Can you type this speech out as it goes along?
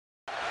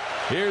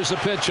Here's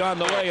the pitch on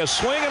the way. A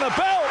swing and a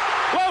belt.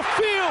 Left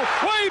field.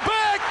 Way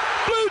back.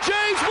 Blue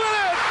Jays win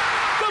it.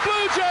 The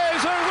Blue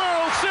Jays are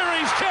World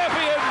Series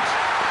champions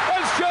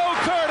as Joe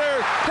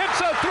Carter hits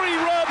a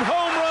 3-run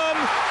home run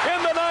in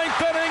the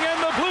 9th inning,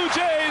 and the Blue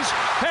Jays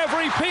have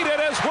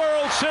repeated as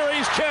World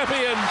Series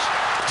champions.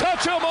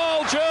 Touch 'em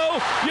all, Joe.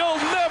 You'll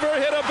never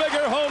hit a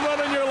bigger home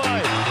run in your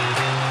life.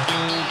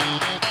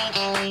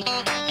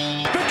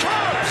 The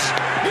Cubs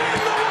win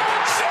the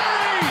World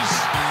Series.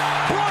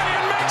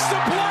 Bryant makes the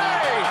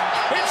play.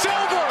 It's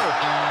over.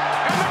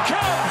 And the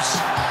Cubs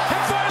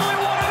have finally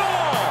won it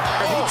all.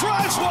 He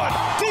drives one.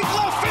 Deep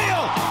left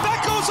field. That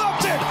goes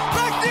Upton.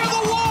 Back near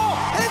the wall.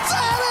 It's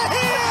out of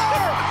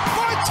here.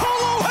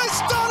 Bartolo has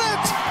done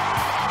it.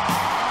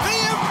 The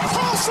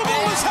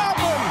impossible has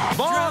happened.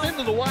 Vaughn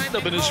into the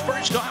windup in his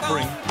first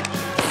offering.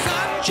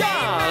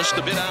 Just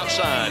a bit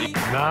outside.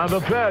 Now the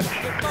pitch.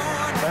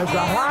 There's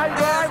a high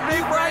drive,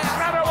 deep right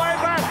center, way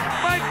back.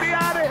 Might be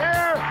out of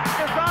here.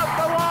 It's off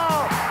the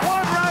wall.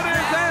 1 run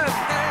is in.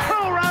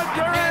 2 runs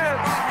are in.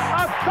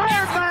 A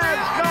third man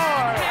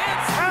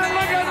scores. And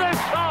look at this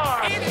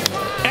score.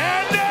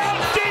 And now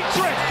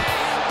Dietrich.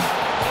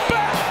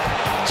 Back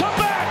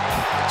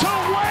to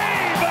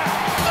way back.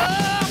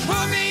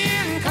 Put me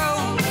in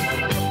cold.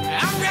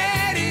 I'm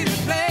ready to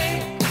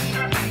play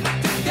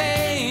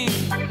today.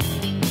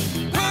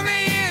 Put me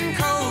in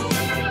cold.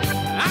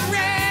 I'm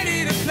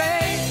ready to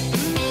play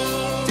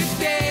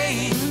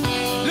today.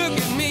 Look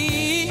at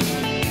me.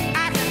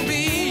 I can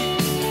be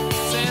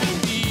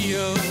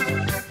Sandio.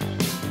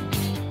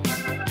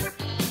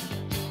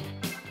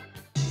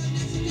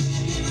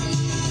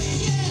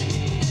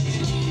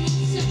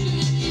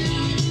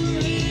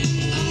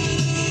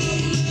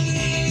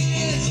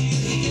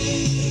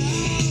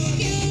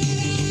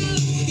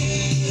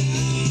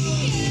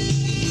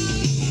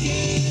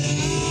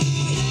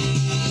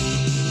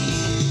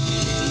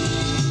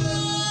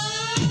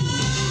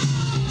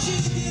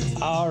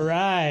 All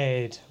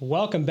right.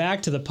 Welcome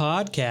back to the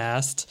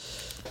podcast.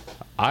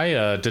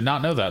 I did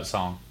not know that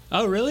song.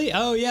 Oh, really?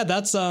 Oh, yeah.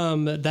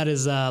 That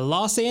is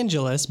Los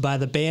Angeles by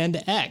the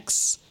band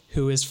X,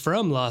 who is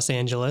from Los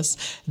Angeles.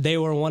 They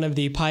were one of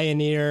the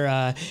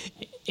pioneer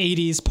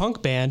 80s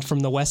punk band from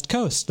the West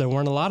Coast. There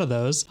weren't a lot of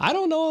those. I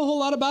don't know a whole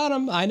lot about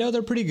them. I know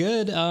they're pretty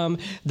good.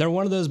 They're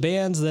one of those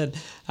bands that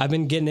I've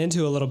been getting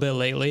into a little bit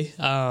lately.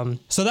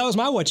 So that was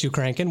my What You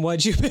Crankin'.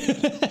 What'd you...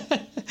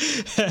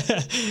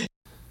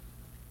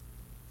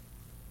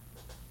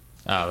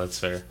 Oh, that's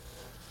fair.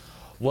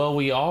 Well,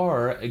 we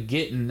are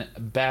getting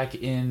back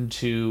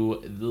into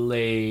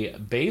lay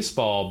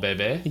baseball,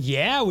 baby.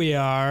 Yeah, we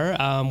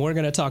are. We're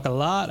going to talk a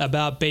lot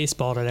about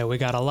baseball today. We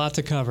got a lot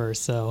to cover.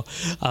 So,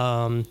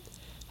 how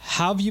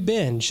have you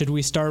been? Should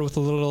we start with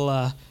a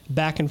little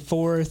back and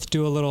forth,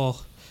 do a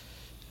little,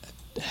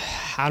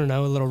 I don't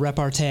know, a little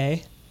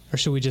repartee? Or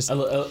should we just...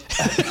 or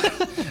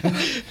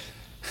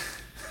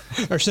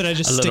should I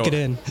just stick it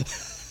in?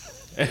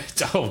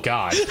 Oh,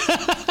 God.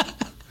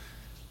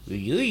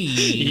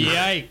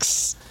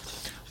 Yikes.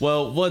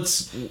 Well,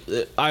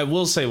 I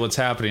will say what's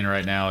happening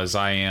right now is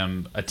I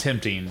am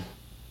attempting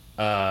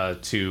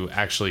to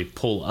actually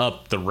pull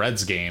up the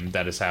Reds game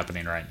that is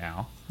happening right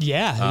now.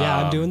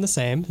 Yeah, I'm doing the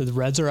same. The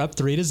Reds are up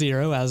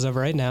 3-0 as of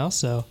right now,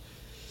 so...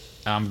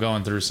 I'm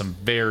going through some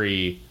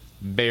very,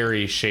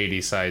 very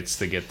shady sites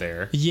to get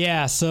there.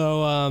 Yeah,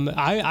 so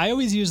I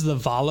always use the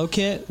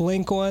VoloKit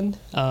link one.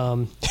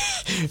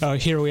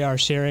 Here we are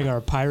sharing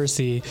our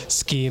piracy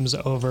schemes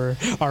over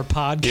our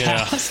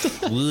podcast.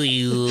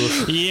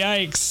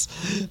 Yikes.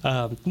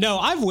 No,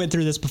 I've went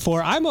through this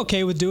before. I'm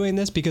okay with doing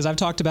this because I've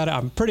talked about it,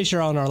 I'm pretty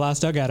sure, on our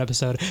last Dugout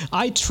episode.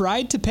 I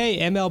tried to pay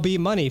MLB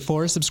money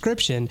for a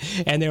subscription,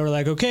 and they were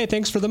like, okay,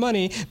 thanks for the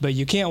money, but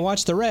you can't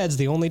watch the Reds,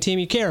 the only team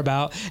you care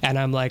about. And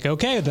I'm like,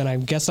 okay, then I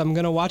guess I'm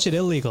going to watch it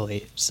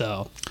illegally.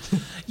 So,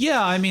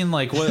 yeah, I mean,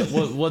 like,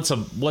 what's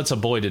a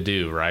boy to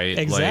do, right?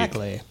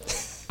 Exactly. Like,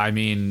 I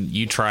mean,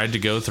 you tried to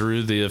go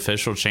through the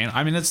official channel.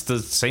 I mean, it's the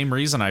same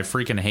reason I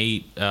freaking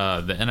hate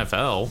the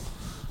NFL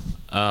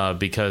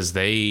because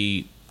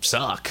they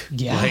suck.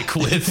 Yeah. Like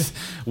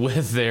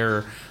with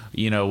their,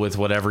 with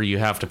whatever you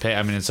have to pay.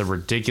 I mean, it's a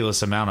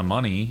ridiculous amount of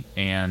money,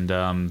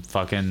 and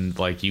fucking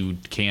like you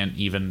can't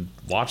even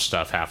watch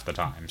stuff half the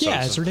time. So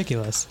yeah, it's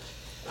ridiculous.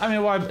 I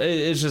mean, why?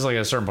 It's just like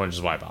at a certain point,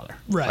 just why bother?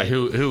 Right. Like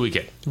who we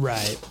get?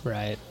 Right.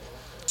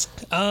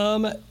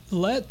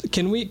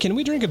 Can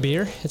we drink a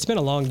beer? It's been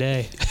a long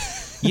day.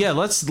 Yeah,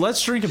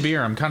 let's drink a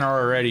beer. I'm kind of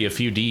already a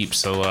few deep,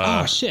 so.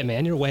 Oh shit,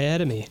 man, you're way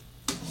ahead of me.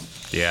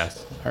 Yeah.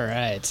 All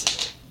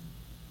right.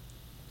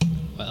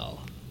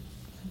 Well,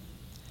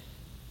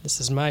 this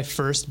is my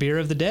first beer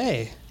of the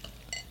day.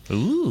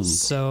 Ooh.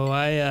 So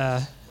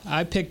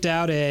I picked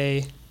out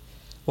a.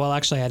 Well,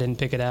 actually, I didn't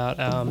pick it out.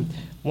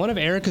 One of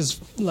Erica's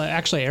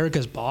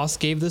boss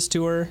gave this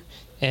to her,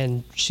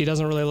 and she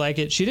doesn't really like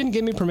it. She didn't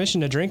give me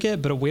permission to drink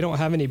it, but we don't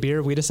have any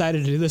beer. We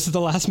decided to do this at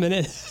the last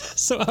minute.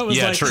 So I was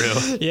like,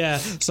 true. Yeah.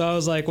 So I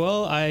was like,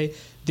 well,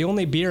 the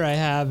only beer I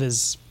have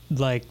is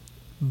like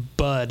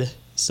Bud.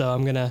 So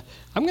I'm gonna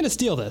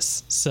steal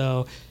this.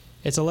 So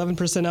It's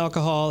 11%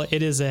 alcohol.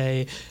 It is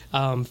a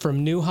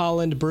from New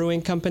Holland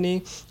Brewing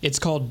Company. It's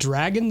called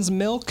Dragon's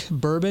Milk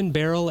Bourbon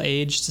Barrel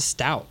Aged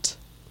Stout.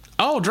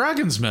 Oh,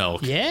 Dragon's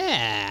Milk.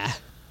 Yeah.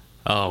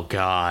 Oh,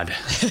 God.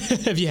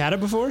 Have you had it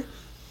before?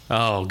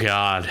 Oh,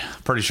 God.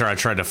 Pretty sure I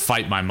tried to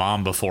fight my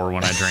mom before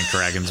when I drank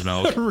Dragon's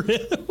Milk.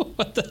 Really?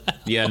 What the hell?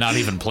 Yeah, not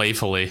even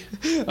playfully.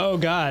 Oh,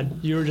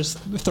 God. You were just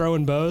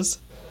throwing bows?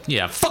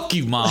 Yeah, fuck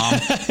you, Mom.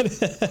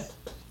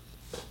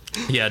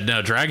 Yeah,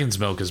 no, Dragon's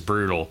Milk is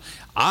brutal.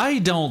 I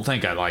don't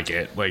think I like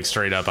it. Like,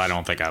 straight up, I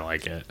don't think I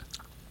like it.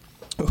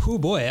 Oh,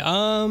 boy.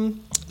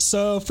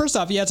 So, first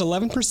off, yeah, it's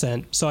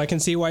 11%, so I can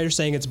see why you're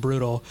saying it's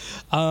brutal.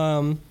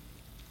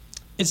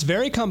 It's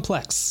very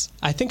complex.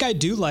 I think I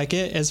do like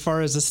it as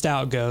far as the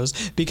stout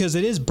goes because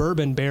it is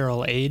bourbon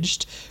barrel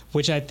aged,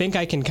 which I think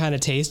I can kind of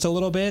taste a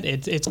little bit.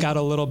 It's got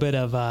a little bit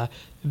of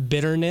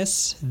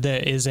bitterness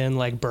that is in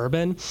like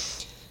bourbon,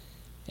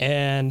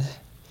 and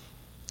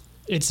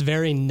it's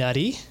very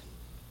nutty.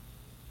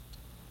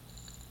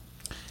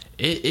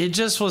 It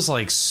just was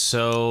like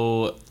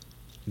so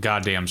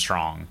goddamn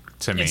strong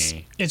to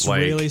me. It's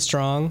like, really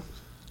strong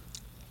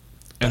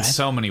in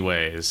so many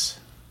ways.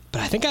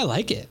 But I think I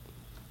like it.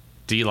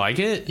 Do you like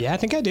it? Yeah, I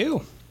think I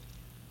do.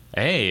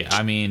 Hey,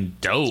 I mean,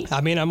 dope.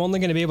 I mean, I'm only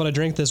going to be able to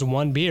drink this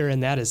one beer,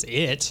 and that is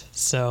it.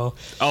 So.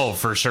 Oh,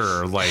 for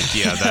sure. Like,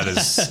 yeah, that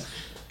is.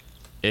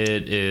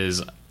 It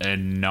is a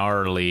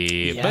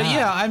gnarly. Yeah. But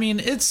yeah, I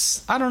mean,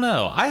 it's. I don't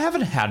know. I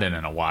haven't had it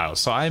in a while,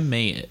 so I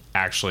may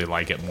actually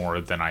like it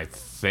more than I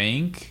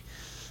think.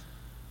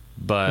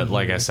 But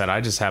like I said, I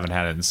just haven't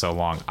had it in so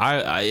long.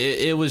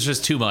 It was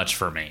just too much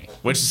for me,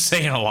 which is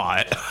saying a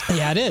lot.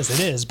 Yeah, it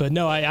is. But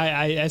no,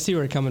 I see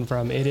where you're coming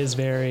from. It is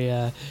very,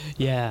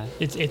 yeah,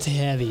 it's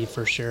heavy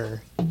for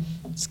sure.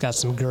 It's got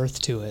some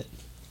girth to it.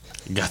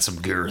 Got some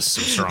girth,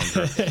 some strong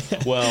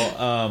girth.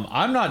 Well,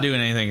 I'm not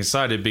doing anything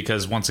excited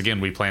because once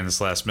again we planned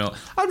this last meal.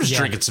 I'm just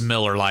drinking some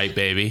Miller Lite,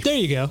 baby. There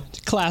you go.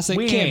 Classic.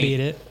 We Can't ain't- beat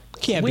it.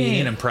 Can't We beat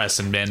ain't it.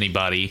 impressing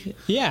anybody.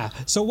 Yeah.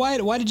 So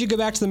why did you go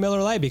back to the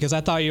Miller Lite? Because I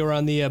thought you were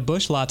on the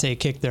Busch Latte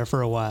kick there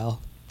for a while.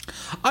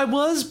 I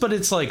was, but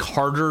it's like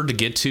harder to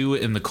get to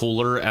in the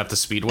cooler at the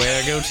Speedway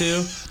I go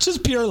to.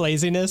 Just pure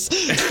laziness.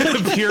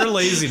 Pure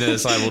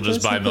laziness, I will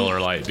just buy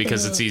Miller Lite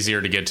because it's easier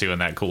to get to in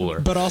that cooler.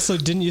 But also,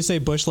 didn't you say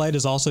Busch Light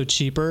is also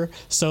cheaper?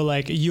 So,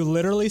 like, you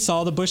literally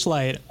saw the Busch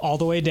Light all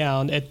the way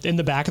down in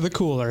the back of the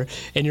cooler,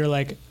 and you're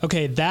like,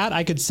 okay, that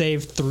I could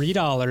save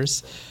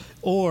 $3,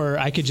 or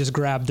I could just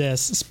grab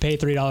this, pay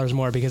 $3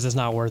 more because it's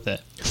not worth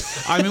it.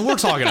 I mean, we're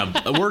talking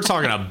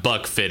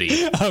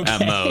 $1.50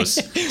 at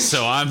most.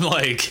 So I'm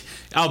like,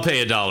 I'll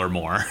pay $1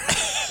 more.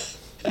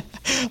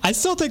 I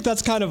still think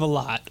that's kind of a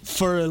lot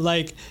for,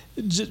 like,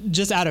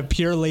 just out of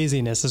pure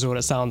laziness is what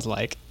it sounds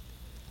like.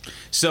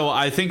 So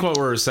I think what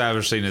we're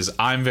establishing is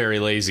I'm very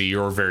lazy,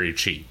 you're very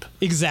cheap.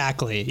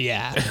 Exactly,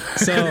 yeah.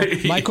 So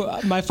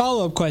my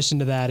follow-up question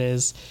to that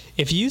is,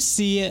 if you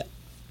see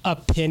a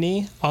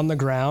penny on the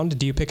ground,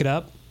 do you pick it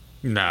up?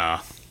 Nah.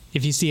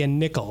 If you see a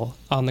nickel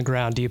on the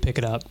ground, do you pick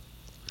it up?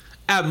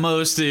 At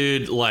most,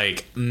 dude,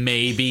 like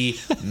maybe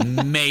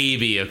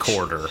a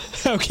quarter.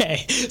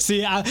 Okay.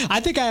 See,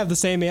 I think I have the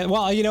same.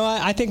 Well, you know,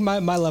 I think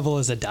my level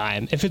is a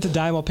dime. If it's a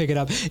dime, I'll pick it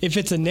up. If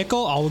it's a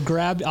nickel, I'll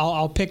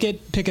pick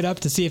it up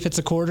to see if it's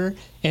a quarter,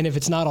 and if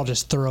it's not, I'll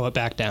just throw it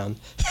back down.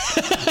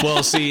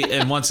 Well, see,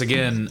 and once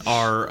again,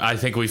 I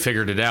think we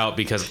figured it out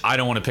because I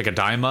don't want to pick a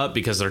dime up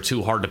because they're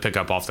too hard to pick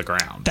up off the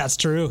ground. That's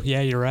true.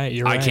 Yeah, you're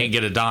right. I can't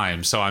get a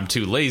dime, so I'm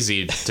too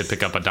lazy to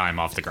pick up a dime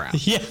off the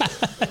ground. Yeah.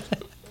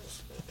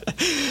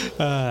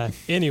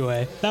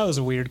 Anyway, that was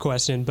a weird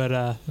question,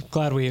 but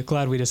glad we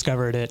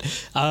discovered it.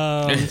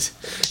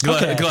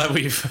 Glad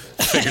we've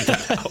figured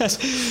that out.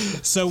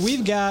 So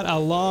we've got a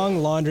long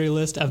laundry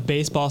list of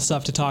baseball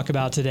stuff to talk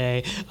about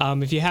today.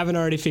 If you haven't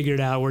already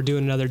figured out, we're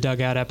doing another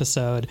Dugout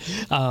episode.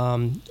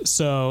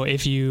 So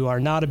if you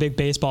are not a big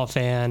baseball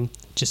fan,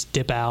 just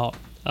dip out.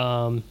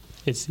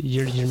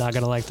 You're not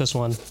gonna like this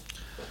one.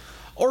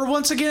 Or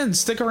once again,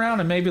 stick around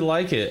and maybe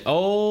like it.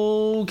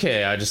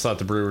 Okay, I just thought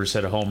the Brewers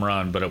hit a home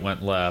run, but it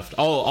went left.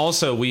 Oh,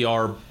 also we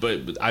were kind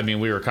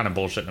of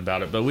bullshitting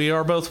about it, but we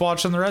are both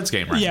watching the Reds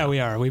game right Yeah, now. we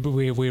are.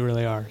 We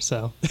really are.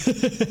 So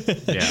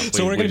Yeah,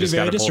 so we're gonna be just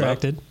very gotta pull it up.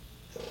 distracted.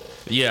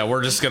 Yeah,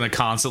 we're just gonna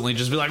constantly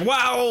just be like,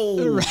 wow.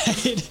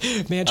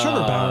 Right. Man,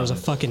 Trevor Bauer is a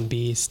fucking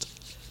beast.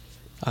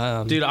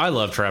 Dude, I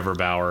love Trevor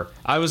Bauer.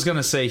 I was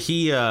gonna say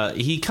he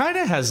kind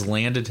of has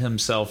landed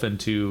himself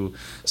into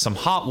some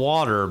hot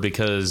water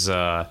because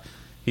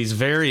he's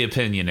very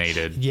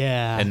opinionated,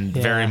 and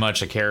very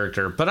much a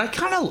character. But I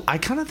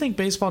kind of think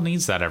baseball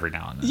needs that every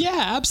now and then.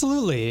 Yeah,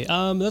 absolutely.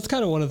 That's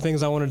kind of one of the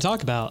things I wanted to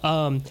talk about.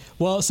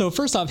 Well, so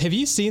first off, have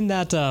you seen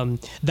that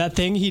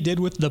thing he did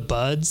with the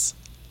buds?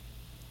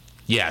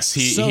 Yes,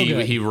 So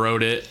good. he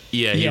wrote it.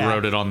 Yeah, he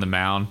wrote it on the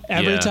mound.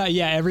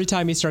 Every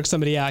time he struck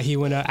somebody out, he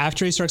went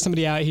after he struck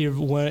somebody out, he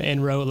went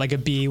and wrote like a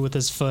B with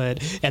his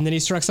foot, and then he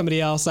struck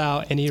somebody else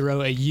out and he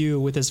wrote a U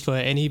with his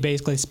foot, and he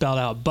basically spelled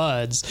out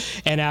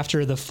buds. And after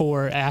his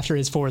fourth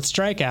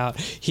strikeout,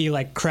 he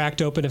like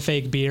cracked open a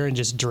fake beer and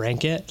just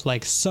drank it,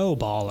 like so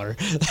baller.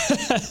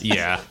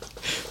 Yeah.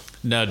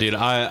 No, dude,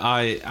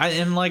 I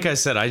and like I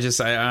said, I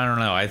don't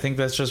know. I think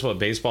that's just what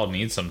baseball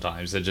needs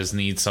sometimes. It just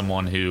needs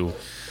someone who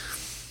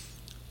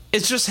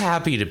is just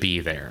happy to be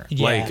there.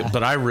 Yeah. Like,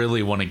 but I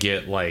really want to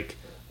get like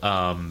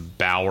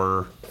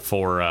Bauer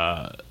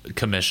for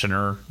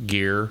commissioner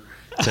gear.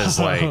 Because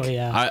like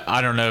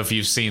I don't know if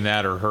you've seen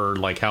that or heard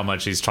like how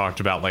much he's talked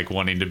about like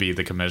wanting to be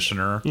the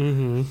commissioner.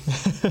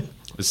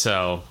 Mm-hmm.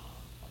 So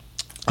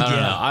I don't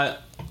know.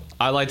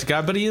 I like the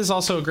guy, but he is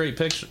also a great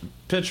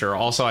pitcher.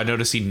 Also, I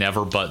notice he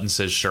never buttons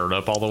his shirt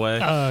up all the way.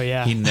 Oh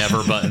yeah, he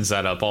never buttons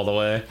that up all the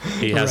way.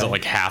 He has it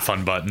like half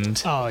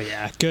unbuttoned. Oh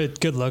yeah,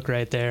 good look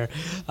right there.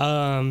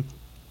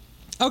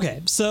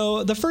 Okay,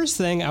 so the first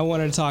thing I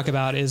wanted to talk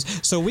about is,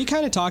 so we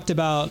kind of talked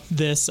about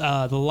this.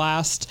 The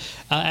last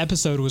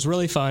episode was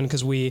really fun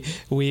because we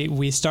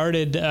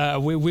started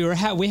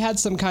we had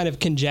some kind of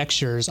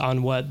conjectures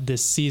on what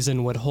this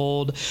season would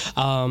hold.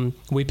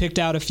 We picked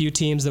out a few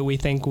teams that we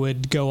think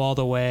would go all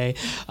the way,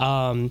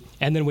 and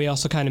then we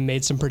also kind of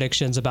made some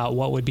predictions about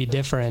what would be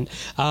different.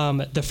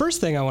 The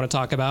first thing I want to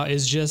talk about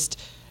is just.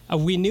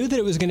 We knew that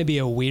it was going to be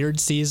a weird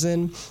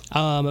season,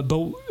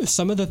 but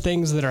some of the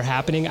things that are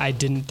happening, I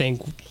didn't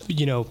think,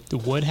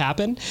 would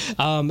happen.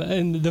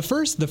 And the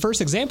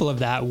first example of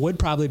that would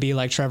probably be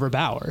like Trevor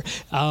Bauer.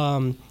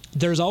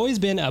 There's always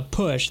been a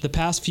push the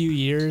past few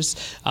years.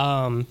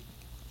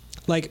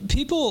 Like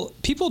people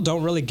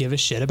don't really give a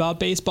shit about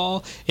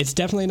baseball. It's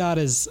definitely not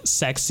as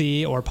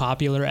sexy or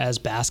popular as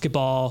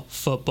basketball,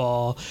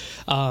 football.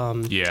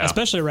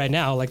 Especially right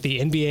now, like the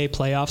NBA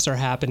playoffs are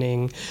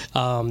happening.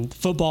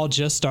 Football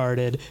just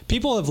started.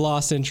 People have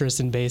lost interest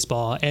in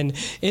baseball, and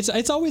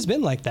it's always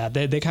been like that.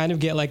 They kind of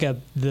get like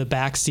the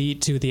back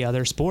seat to the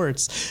other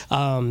sports,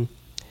 and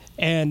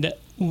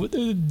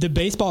the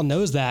baseball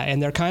knows that,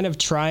 and they're kind of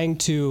trying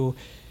to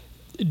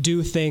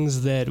do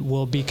things that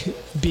will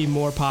be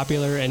more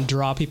popular and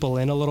draw people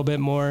in a little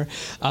bit more.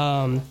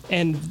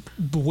 And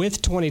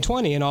with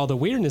 2020 and all the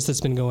weirdness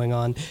that's been going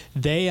on,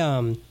 they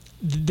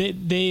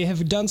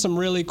have done some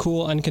really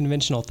cool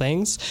unconventional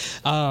things.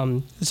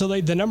 So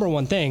like the number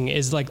one thing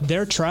is like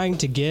they're trying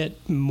to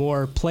get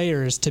more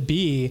players to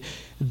be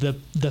the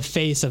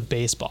face of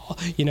baseball.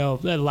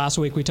 Last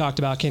week we talked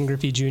about Ken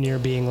Griffey Jr.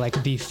 being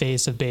like the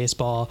face of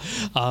baseball.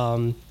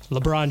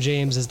 LeBron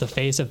James is the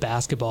face of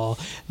basketball.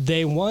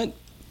 They want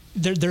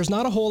there's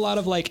not a whole lot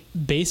of like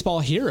baseball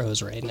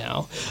heroes right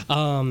now.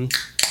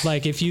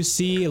 Like if you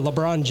see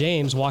LeBron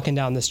James walking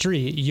down the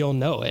street, you'll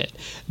know it.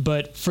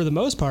 But for the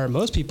most part,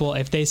 most people,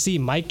 if they see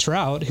Mike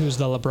Trout, who's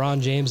the LeBron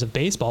James of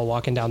baseball,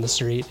 walking down the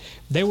street,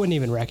 they wouldn't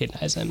even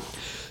recognize him.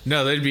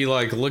 No, they'd be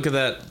like, look at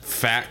that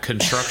fat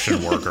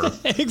construction worker.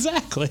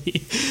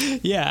 Exactly.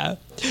 Yeah.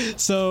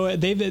 So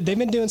they've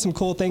been doing some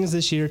cool things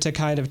this year to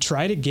kind of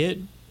try to get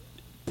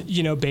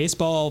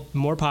baseball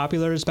more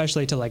popular,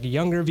 especially to like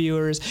younger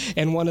viewers.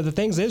 And one of the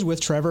things is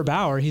with Trevor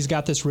Bauer, he's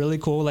got this really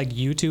cool like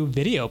YouTube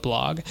video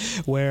blog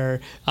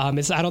where I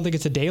don't think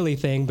it's a daily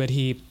thing, but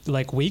he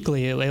like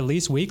weekly, at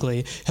least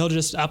weekly, he'll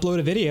just upload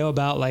a video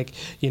about like,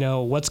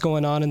 what's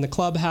going on in the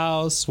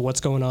clubhouse, what's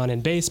going on in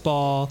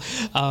baseball.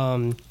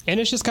 And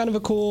it's just kind of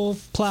a cool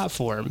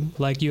platform.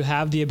 Like you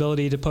have the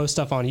ability to post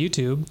stuff on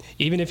YouTube,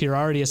 even if you're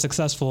already a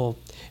successful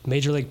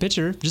major league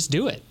pitcher, just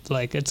do it.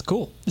 Like it's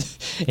cool.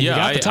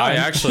 Yeah, I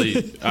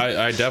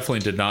definitely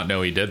did not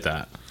know he did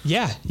that.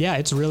 Yeah,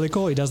 it's really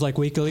cool. He does like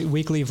weekly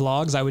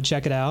vlogs. I would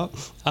check it out.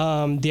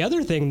 The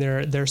other thing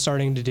they're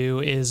starting to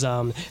do is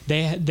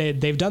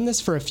they've done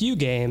this for a few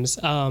games.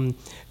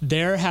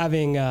 They're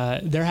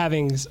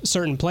having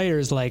certain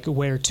players like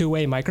wear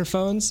two-way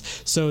microphones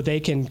so they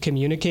can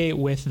communicate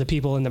with the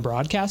people in the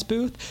broadcast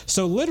booth.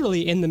 So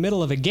literally in the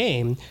middle of a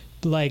game,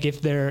 like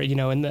if they're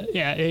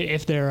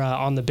if they're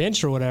on the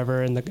bench or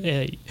whatever, and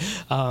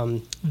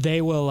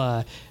they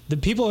will the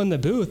people in the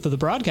booth, the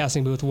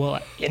broadcasting booth, will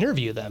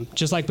interview them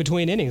just like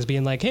between innings,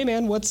 being like, "Hey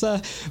man, what's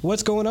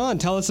going on?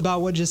 Tell us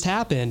about what just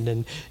happened."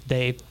 And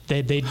they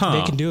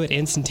can do it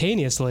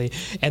instantaneously,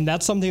 and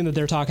that's something that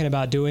they're talking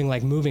about doing,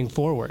 like moving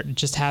forward,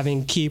 just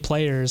having key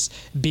players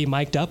be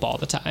mic'd up all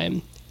the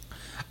time.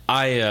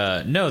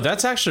 No,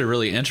 that's actually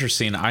really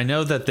interesting. I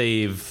know that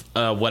they've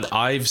what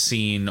I've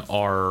seen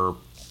are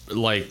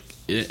like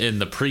in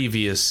the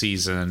previous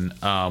season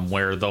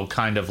where they'll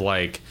kind of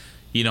like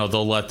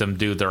they'll let them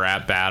do their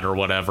at bat or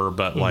whatever,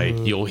 but like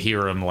you'll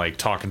hear them like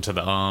talking to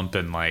the ump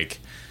and like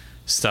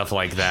stuff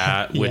like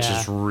that, which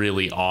is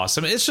really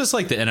awesome. It's just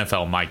like the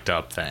NFL mic'd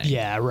up thing.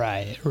 Yeah,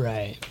 right.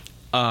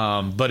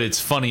 But it's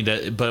funny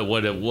but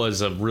what it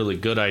was a really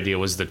good idea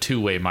was the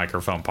two-way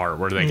microphone part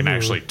where they can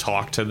actually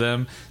talk to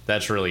them.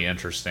 That's really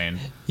interesting.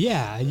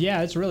 Yeah,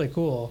 it's really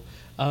cool.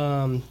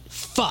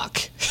 Fuck.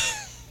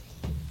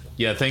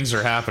 Yeah, things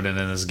are happening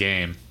in this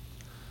game.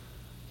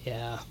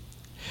 Yeah.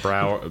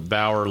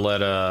 Bauer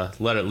let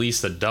at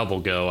least a double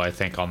go, I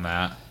think, on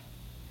that.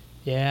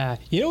 Yeah.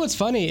 You know what's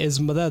funny is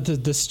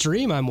the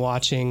stream I'm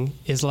watching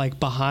is like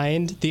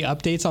behind the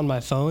updates on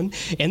my phone.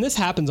 And this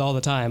happens all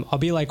the time. I'll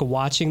be like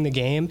watching the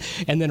game,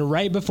 and then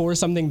right before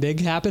something big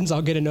happens,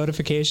 I'll get a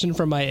notification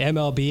from my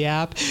MLB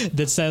app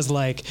that says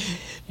like,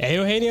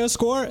 Eugenio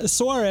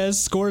Suarez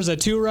scores a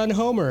 2-run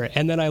homer.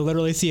 And then I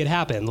literally see it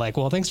happen. Like,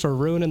 well, thanks for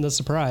ruining the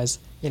surprise.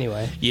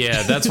 Anyway.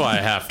 Yeah, that's why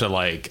I have to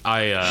like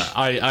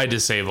I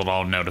disabled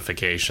all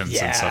notifications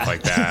and stuff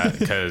like that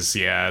because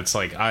it's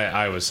like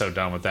I was so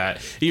done with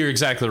that. You're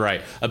exactly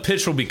right. A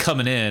pitch will be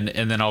coming in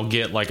and then I'll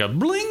get like a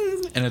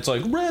bling and it's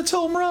like Reds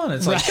home run.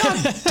 It's like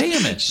God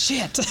damn it,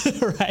 shit.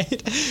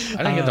 Right. I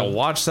didn't get to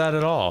watch that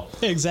at all.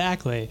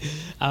 Exactly.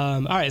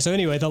 All right. So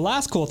anyway, the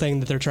last cool thing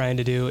that they're trying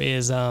to do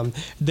is the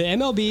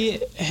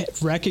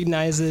MLB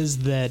recognizes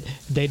that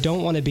they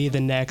don't want to be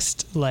the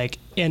next like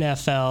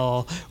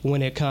NFL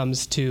when it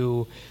comes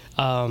to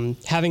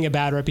having a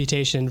bad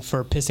reputation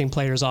for pissing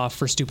players off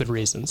for stupid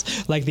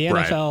reasons. Like the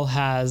NFL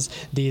has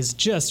these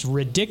just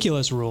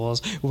ridiculous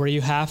rules where you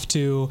have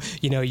to,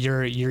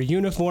 your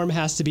uniform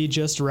has to be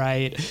just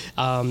right.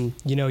 Even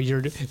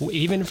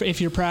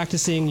if you're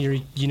practicing,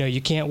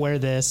 you can't wear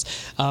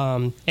this.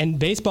 And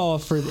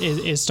baseball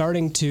is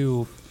starting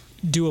to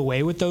do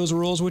away with those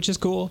rules, which is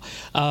cool.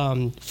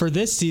 For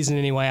this season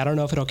anyway, I don't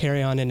know if it'll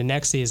carry on into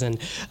next season,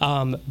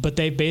 but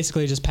they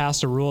basically just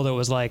passed a rule that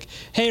was like,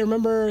 hey,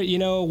 remember,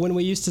 when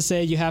we used to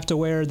say you have to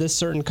wear this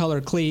certain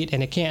color cleat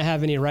and it can't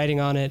have any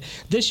writing on it?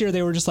 This year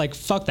they were just like,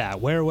 fuck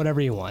that, wear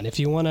whatever you want. If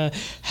you want to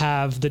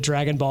have the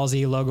Dragon Ball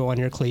Z logo on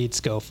your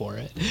cleats, go for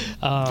it.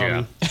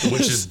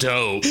 Which is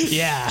dope.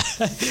 Yeah.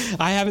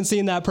 I haven't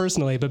seen that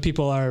personally, but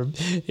people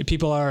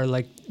are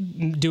like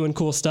doing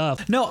cool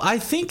stuff. No, I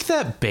think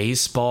that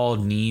baseball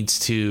needs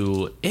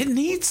to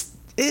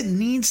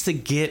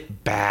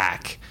get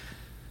back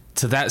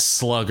to that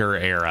slugger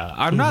era.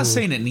 I'm not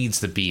saying it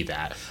needs to be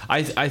that.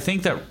 I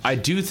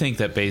do think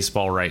that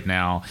baseball right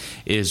now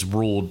is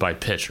ruled by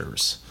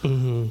pitchers.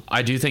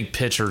 I do think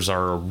pitchers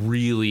are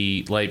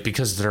really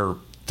because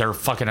they're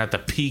fucking at the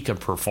peak of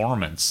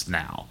performance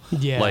now.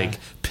 Yeah. Like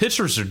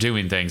pitchers are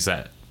doing things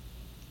that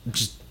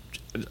just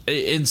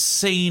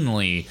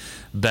insanely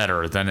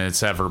better than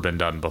it's ever been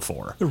done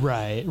before.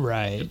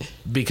 Right.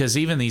 Because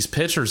even these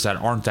pitchers that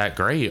aren't that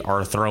great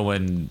are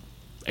throwing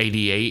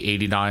 88,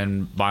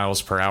 89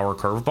 miles per hour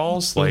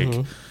curveballs.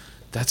 Like,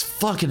 that's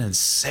fucking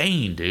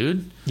insane,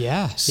 dude.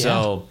 Yeah.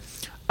 So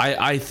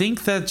I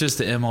think that just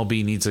the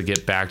MLB needs to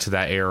get back to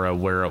that era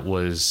where it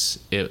was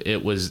a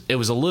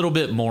little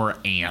bit more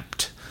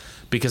amped.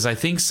 Because I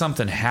think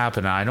something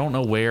happened. I don't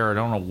know where, I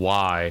don't know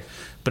why,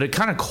 but it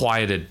kind of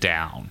quieted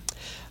down.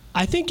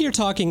 I think you're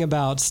talking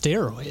about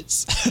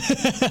steroids.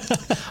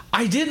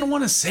 I didn't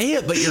want to say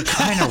it, but you're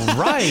kind of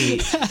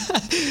right.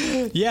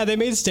 Yeah, they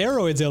made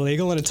steroids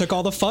illegal and it took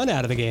all the fun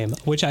out of the game,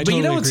 which I totally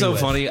agree with. But you know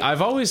what's so funny?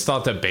 I've always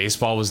thought that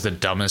baseball was the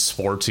dumbest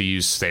sport to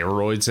use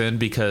steroids in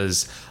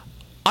because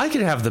I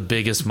could have the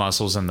biggest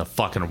muscles in the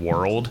fucking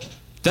world.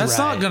 That's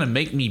not going to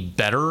make me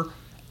better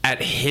at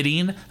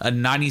hitting a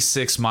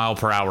 96 mile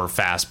per hour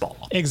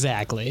fastball.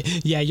 Exactly.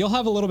 Yeah, you'll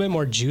have a little bit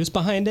more juice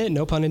behind it,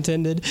 no pun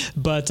intended.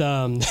 But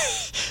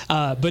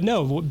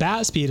no,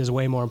 bat speed is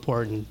way more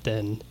important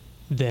than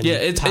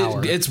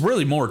power. It's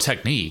really more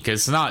technique.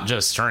 It's not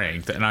just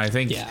strength. And I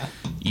think I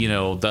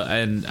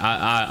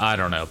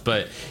don't know,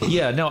 but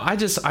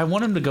I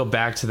want him to go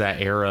back to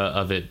that era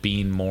of it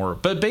being more.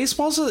 But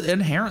baseball's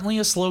inherently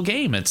a slow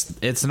game.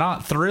 It's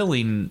not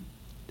thrilling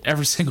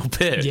every single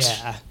pitch.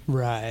 Yeah,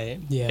 right.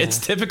 Yeah.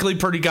 It's typically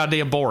pretty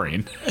goddamn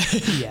boring.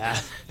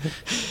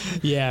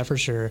 Yeah, for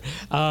sure.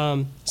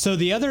 So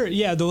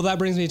that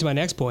brings me to my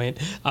next point.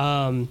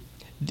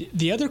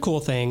 The other cool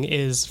thing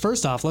is,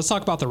 first off, let's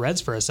talk about the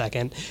Reds for a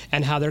second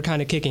and how they're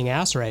kind of kicking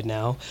ass right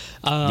now.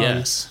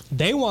 Yes.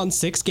 They won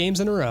 6 games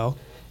in a row,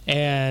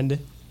 and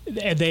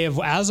they have,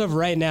 as of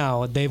right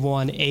now, they've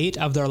won 8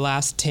 of their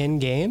last 10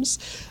 games,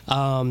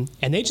 and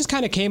they just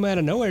kind of came out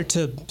of nowhere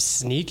to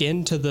sneak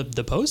into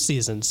the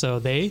postseason. So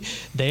they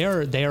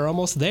are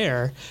almost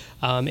there.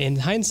 In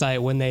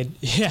hindsight,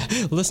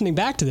 listening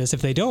back to this,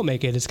 if they don't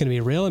make it, it's going to be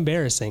real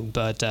embarrassing.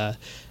 But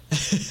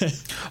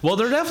well,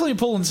 they're definitely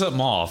pulling something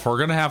off. We're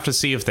going to have to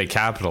see if they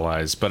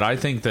capitalize. But I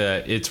think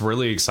that it's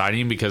really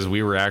exciting because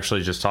we were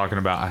actually just talking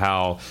about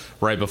how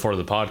right before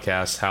the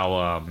podcast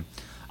how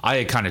I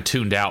had kind of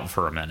tuned out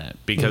for a minute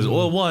because,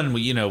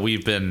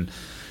 we've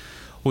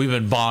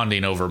been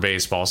bonding over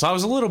baseball. So I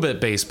was a little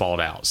bit baseballed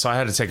out. So I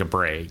had to take a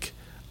break.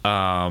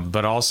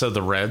 But also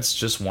the Reds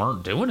just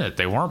weren't doing it.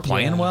 They weren't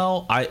playing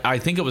well. I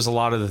think it was a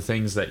lot of the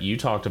things that you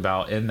talked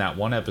about in that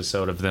one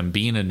episode of them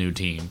being a new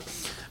team,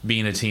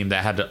 being a team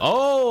that had to,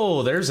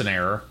 there's an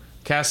error.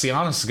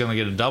 Castellanos is going to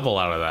get a double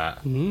out of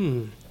that.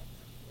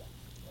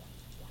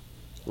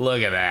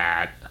 Look at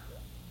that.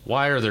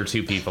 Why are there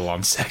 2 people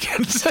on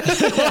second?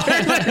 Why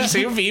are there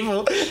 2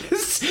 people?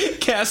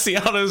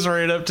 Castellanos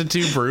ran up to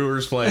 2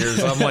 Brewers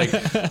players. I'm like,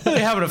 are they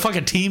having a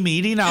fucking team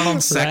meeting out on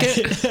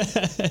second?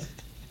 Right.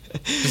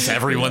 Just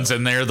everyone's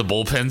in there. The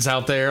bullpen's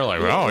out there.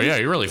 Like, oh yeah,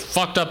 he really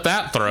fucked up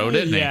that throw,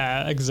 didn't he?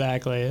 Yeah,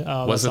 exactly.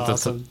 Oh, Was that's it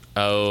awesome.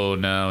 Oh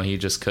no, he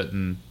just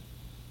couldn't.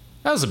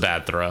 That was a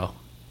bad throw.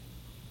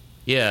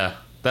 Yeah,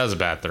 that was a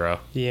bad throw.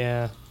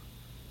 Yeah.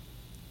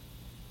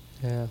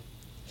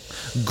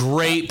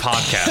 Great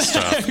podcast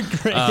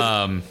stuff. Great.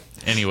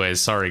 Anyways,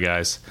 sorry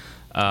guys.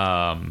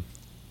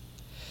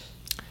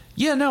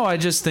 Yeah, no, I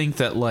just think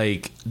that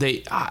like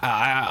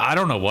I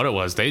don't know what it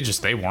was. They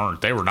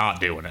were not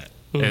doing it.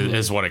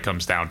 Is what it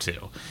comes down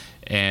to.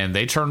 And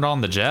they turned on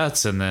the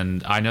Jets, and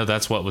then I know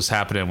that's what was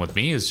happening with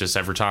me. Is just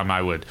every time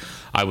I would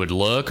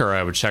look or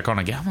I would check on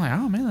again, I'm like,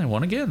 oh man, they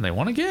won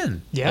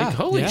again. Yeah, like,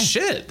 holy yeah.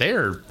 shit,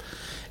 they're.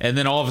 And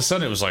then all of a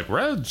sudden it was like,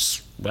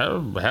 Reds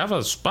have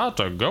a spot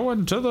to go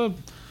into the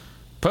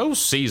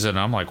postseason.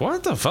 I'm like,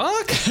 what the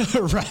fuck?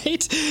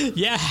 Right?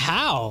 Yeah.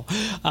 How?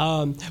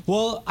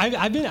 Well,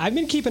 I've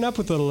been keeping up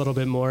with it a little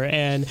bit more,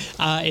 and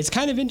it's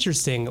kind of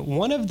interesting.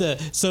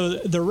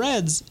 The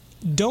Reds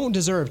don't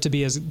deserve to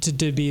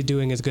be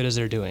doing as good as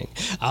they're doing.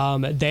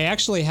 They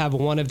actually have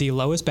one of the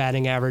lowest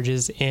batting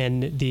averages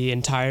in the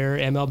entire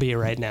MLB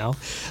right now.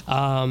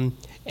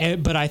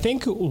 But I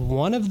think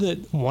one of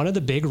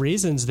the big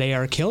reasons they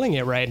are killing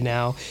it right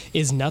now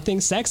is nothing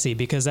sexy,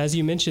 because as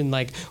you mentioned,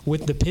 like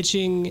with the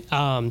pitching,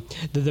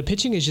 the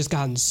pitching has just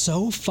gotten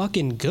so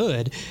fucking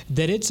good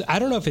that I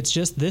don't know if it's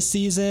just this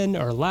season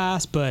or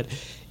last, but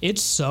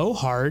it's so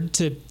hard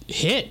to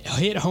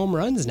hit home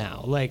runs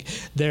now. Like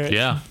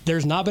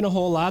there's not been a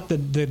whole lot.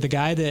 The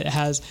guy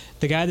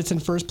that's in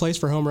first place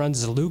for home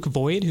runs is Luke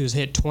Voigt, who's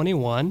hit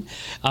 21.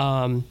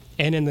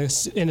 And in a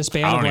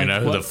span I of don't even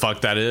know who the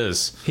fuck that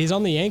is. He's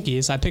on the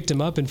Yankees. I picked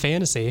him up in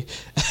fantasy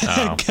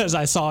because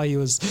I saw he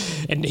was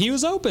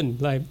open.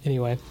 Like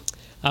anyway.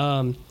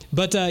 So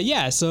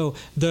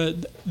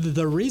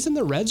the reason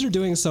the Reds are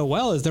doing so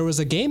well is there was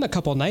a game a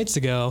couple nights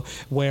ago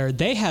where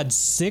they had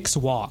 6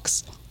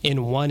 walks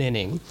in one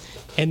inning.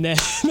 And then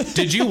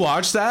Did you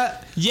watch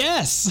that?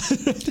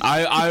 Yes.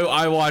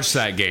 I watched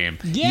that game.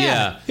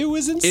 Yeah. It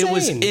was insane. It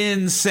was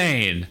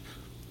insane.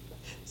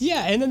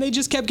 Yeah, and then they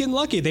just kept getting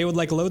lucky. They would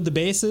like load the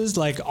bases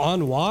like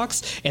on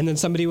walks, and then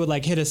somebody would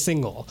like hit a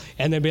single,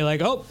 and they'd be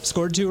like, "Oh,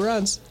 scored 2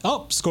 runs.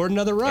 Oh, scored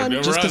another run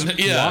just because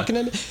walking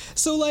in."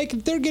 So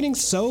like they're getting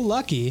so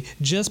lucky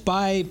just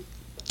by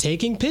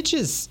taking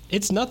pitches.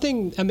 It's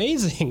nothing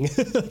amazing.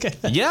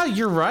 Yeah,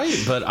 you're right,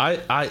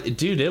 but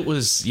dude, it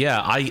was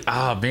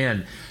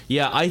man.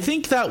 Yeah, I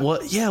think that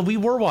we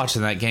were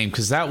watching that game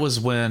because that was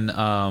when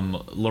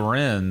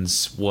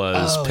Lorenz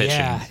was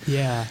pitching.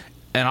 Yeah.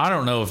 And I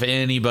don't know if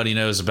anybody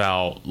knows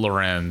about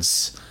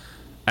Lorenz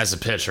as a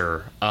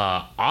pitcher.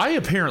 I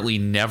apparently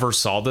never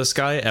saw this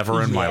guy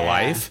ever in my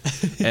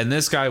life. And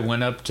this guy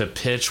went up to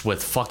pitch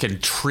with fucking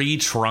tree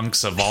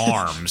trunks of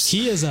arms.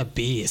 He is a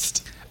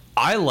beast.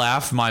 I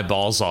laughed my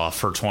balls off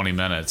for 20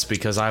 minutes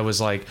because I was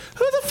like,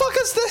 who the fuck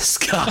is this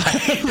guy?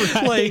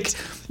 Right. Like,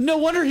 no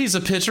wonder he's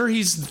a pitcher.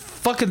 He's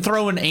fucking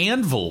throwing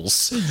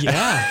anvils.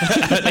 Yeah.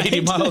 At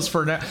 80 miles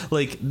per hour.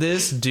 Like,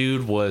 this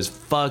dude was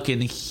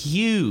fucking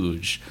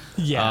huge.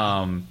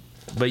 Yeah.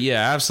 But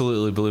yeah,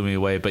 absolutely blew me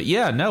away. But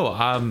yeah, no,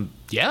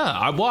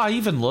 I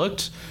even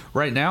looked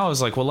right now. I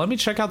was like, well, let me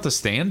check out the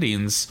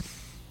standings.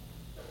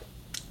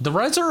 The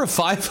Reds are a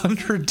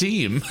 500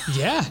 team.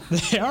 Yeah,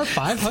 they are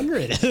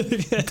 500.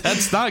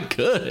 That's not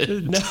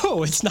good.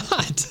 No, it's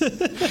not.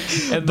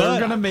 And they're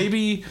gonna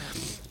maybe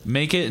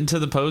make it into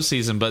the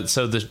postseason. But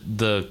so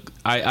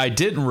I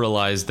didn't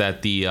realize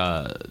that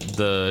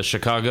the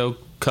Chicago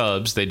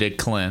Cubs, they did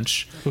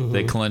clinch. Mm-hmm.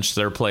 They clinched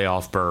their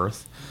playoff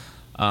berth.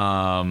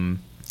 And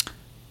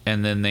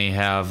then they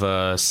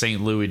have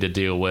St. Louis to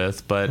deal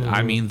with. But mm-hmm.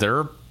 I mean,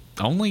 they're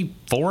only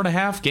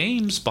 4.5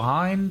 games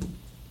behind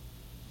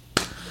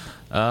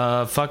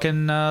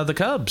the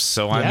Cubs.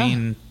 So I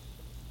mean,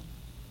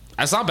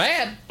 that's not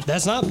bad.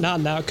 That's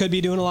not could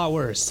be doing a lot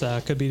worse. So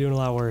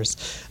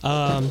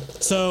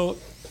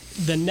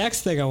the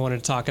next thing I wanted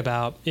to talk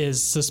about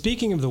is, so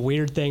speaking of the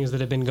weird things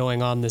that have been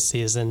going on this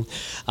season,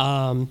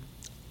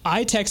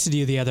 I texted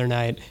you the other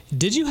night.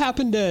 Did you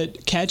happen to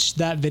catch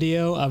that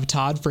video of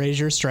Todd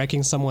Frazier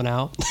striking someone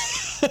out?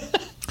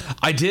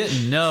 I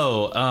didn't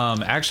know.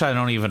 Actually, I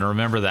don't even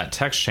remember that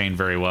text chain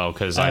very well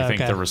because I think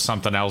there was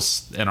something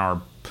else in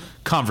our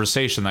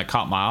conversation that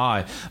caught my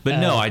eye. But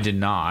no, I did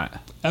not.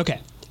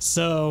 Okay.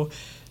 So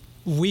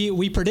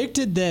we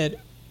predicted that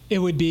it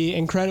would be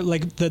incredible.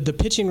 Like the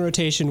pitching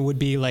rotation would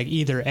be like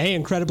either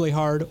incredibly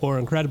hard or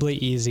incredibly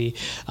easy.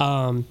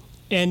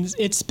 And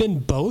it's been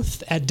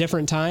both at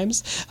different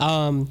times.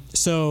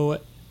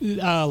 So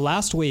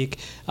last week,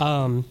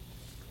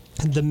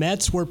 the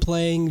Mets were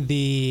playing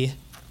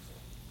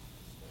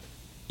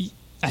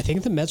I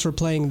think the Mets were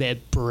playing the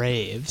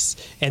Braves,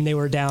 and they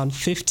were down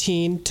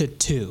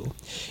 15-2,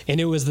 and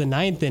it was the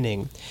 9th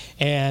inning.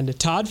 And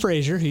Todd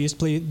Frazier, who used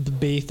to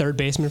be third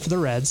baseman for the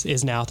Reds,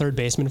 is now third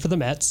baseman for the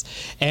Mets.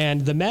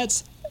 And the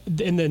Mets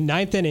in the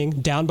 9th inning,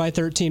 down by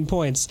 13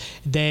 points,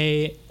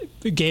 they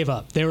gave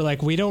up. They were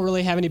like, we don't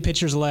really have any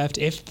pitchers left.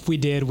 If we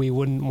did, we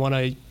wouldn't want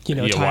to,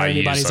 tire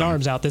anybody's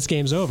arms out. This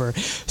game's over.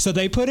 So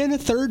they put in a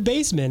third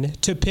baseman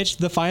to pitch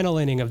the final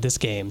inning of this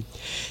game.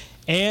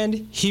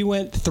 And he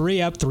went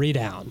 3 up, 3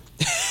 down.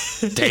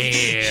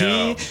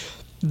 Damn.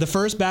 The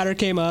first batter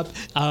came up.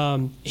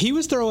 He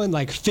was throwing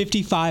like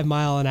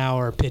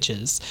 55-mile-an-hour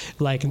pitches,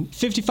 like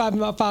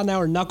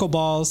 55-mile-an-hour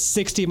knuckleballs,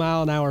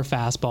 60-mile-an-hour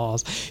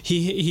fastballs.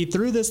 He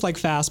threw this like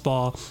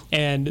fastball,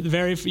 and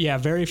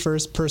very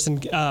first person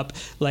up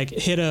like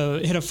hit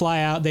a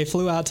fly out. They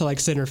flew out to like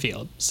center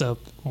field, so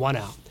 1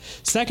 out.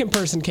 Second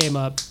person came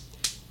up.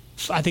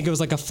 I think it was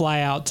like a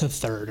fly out to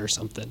third or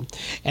something,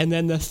 and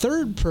then the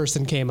third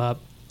person came up.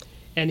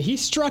 And he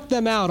struck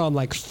them out on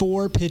like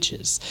 4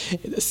 pitches.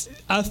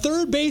 A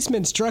third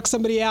baseman struck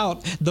somebody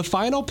out. The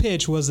final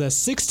pitch was a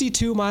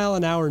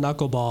 62-mile-an-hour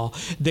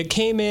knuckleball that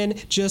came in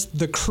just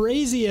the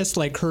craziest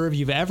like curve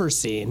you've ever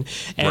seen.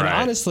 And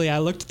honestly, I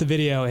looked at the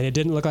video and it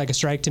didn't look like a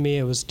strike to me.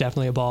 It was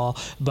definitely a ball.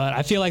 But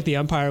I feel like the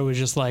umpire was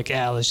just like,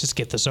 let's just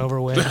get this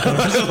over with.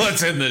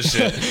 Let's end this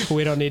shit.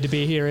 We don't need to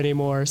be here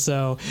anymore.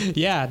 So,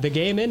 yeah, the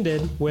game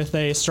ended with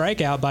a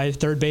strikeout by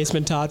third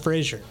baseman Todd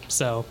Frazier.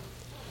 So...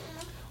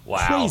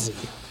 Wow. Crazy.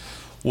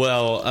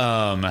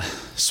 Well,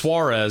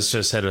 Suarez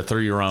just had a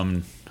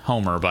 3-run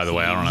homer, by the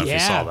way. I don't know if you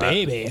saw that.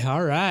 Yeah, baby.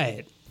 All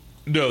right.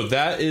 No,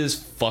 that is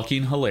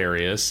fucking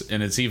hilarious.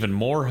 And it's even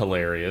more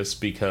hilarious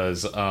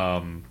because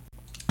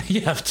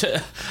you have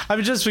to... I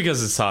mean, just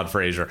because it's Todd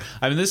Frazier.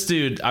 I mean, this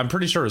dude, I'm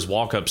pretty sure his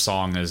walk-up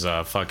song is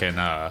fucking...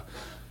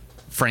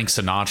 Frank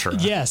Sinatra.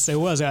 Yes, it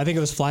was. I think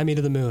it was Fly Me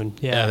to the Moon.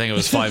 Yeah, I think it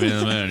was Fly Me to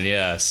the Moon.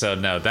 Yeah. So,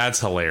 no, that's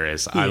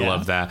hilarious. I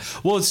love that.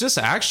 Well, it's just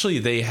actually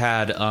they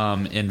had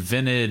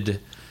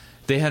invented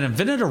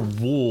a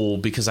rule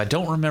because I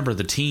don't remember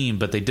the team,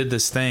 but they did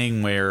this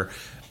thing where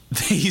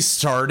they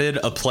started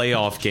a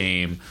playoff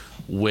game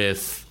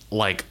with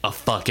like a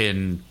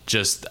fucking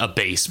just a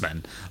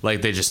baseman.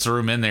 Like they just threw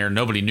him in there.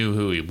 Nobody knew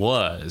who he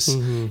was.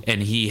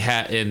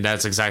 Mm-hmm. And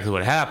that's exactly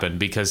what happened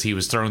because he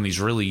was throwing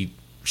these really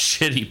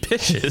shitty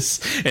pitches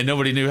and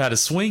nobody knew how to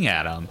swing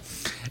at them,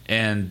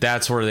 and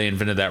that's where they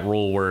invented that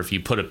rule where if you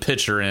put a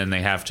pitcher in,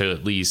 they have to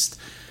at least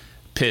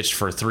pitch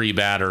for 3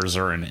 batters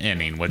or an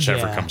inning,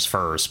 whichever comes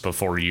first,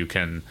 before you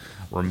can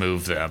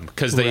remove them,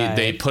 because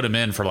they put him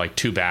in for like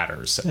 2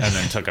 batters and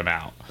then took him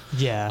out.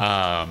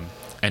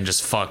 And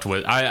just fucked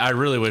with... I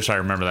really wish I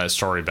remember that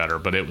story better,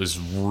 but it was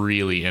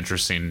really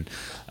interesting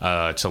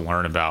to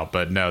learn about.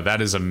 But no, that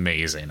is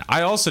amazing.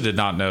 I also did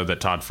not know that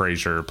Todd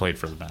Frazier played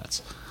for the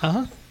Mets.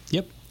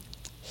 Yep.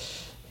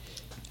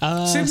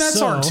 See, Mets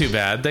aren't too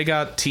bad. They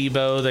got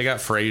Tebow, they got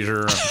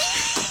Frazier.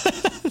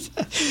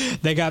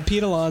 They got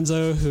Pete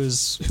Alonso, who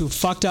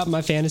fucked up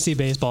my fantasy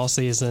baseball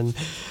season.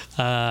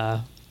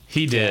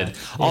 He did. Yeah.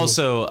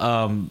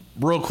 Also,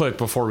 real quick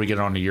before we get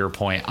on to your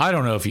point, I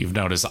don't know if you've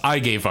noticed, I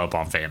gave up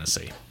on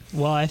fantasy.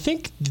 Well, I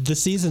think the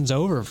season's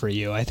over for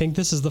you. I think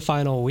this is the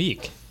final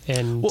week.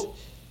 And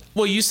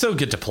well, you still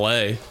get to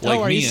play.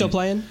 Are you still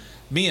playing?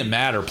 Me and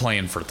Matt are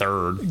playing for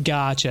third.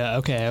 Gotcha.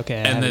 Okay.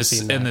 And this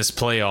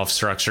playoff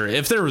structure,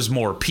 if there was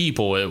more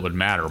people, it would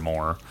matter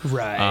more.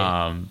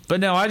 Right. But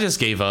no, I just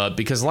gave up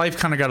because life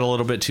kind of got a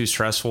little bit too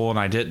stressful, and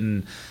I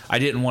didn't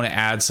want to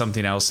add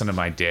something else into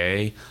my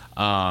day.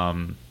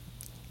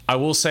 I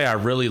will say I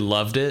really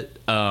loved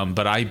it,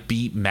 but I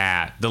beat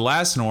Matt. The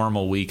last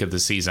normal week of the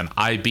season,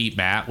 I beat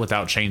Matt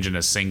without changing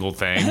a single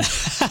thing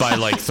by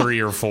like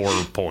 3 or 4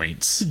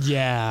 points.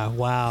 Yeah,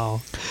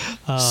 wow.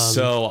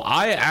 So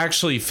I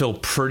actually feel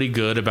pretty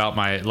good about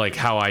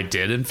how I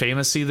did in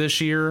fantasy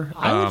this year.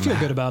 I would feel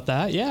good about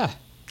that, yeah.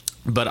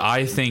 But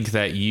I think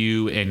that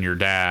you and your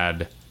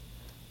dad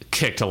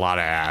kicked a lot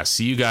of ass.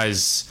 You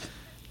guys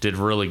did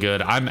really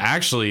good.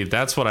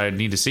 That's what I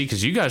need to see,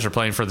 because you guys are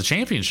playing for the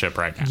championship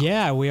right now.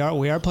 Yeah, we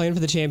are playing for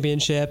the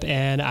championship,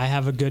 and I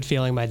have a good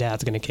feeling my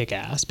dad's going to kick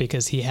ass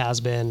because he has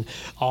been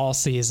all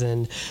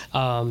season.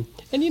 And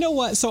you know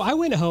what? So I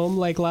went home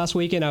like last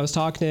weekend. I was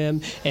talking to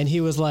him, and he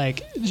was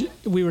like,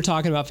 we were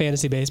talking about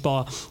fantasy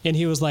baseball, and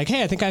he was like,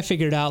 hey, I think I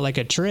figured out like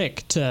a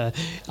trick to,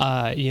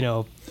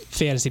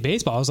 fantasy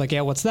baseball. I was like,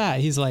 yeah, what's that?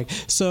 He's like,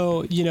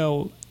 so,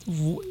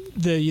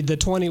 the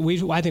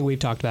 20, I think we've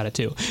talked about it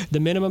too. The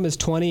minimum is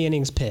 20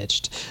 innings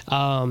pitched.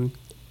 And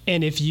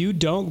if you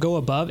don't go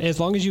above, as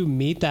long as you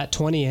meet that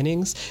 20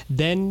 innings,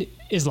 then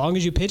as long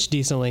as you pitch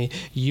decently,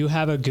 you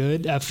have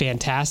a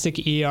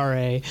fantastic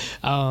ERA,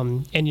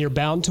 and you're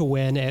bound to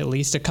win at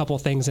least a couple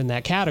things in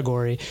that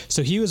category.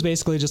 So he was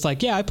basically just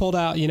like, yeah, I pulled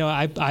out,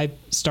 I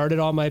started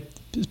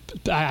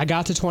I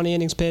got to 20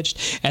 innings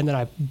pitched, and then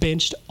I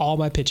benched all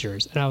my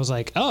pitchers. And I was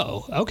like,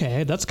 oh,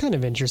 okay, that's kind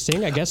of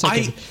interesting. I guess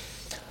I could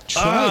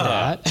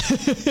try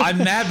that. I'm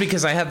mad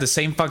because I had the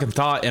same fucking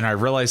thought, and I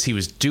realized he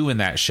was doing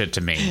that shit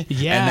to me.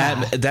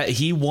 Yeah. And that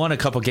he won a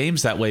couple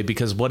games that way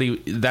because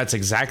that's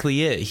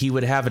exactly it. He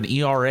would have an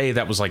ERA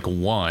that was like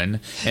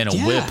 1 and a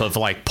whip of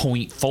like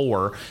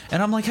 0.4.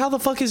 And I'm like, how the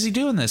fuck is he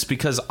doing this?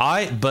 Because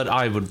I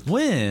would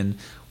win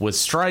with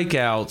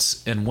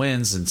strikeouts and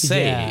wins and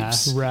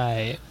saves. Yeah,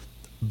 right.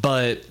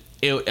 But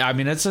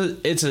it's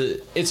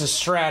a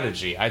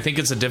strategy. I think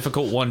it's a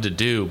difficult one to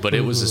do, but it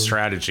was a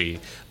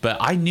strategy. But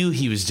I knew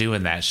he was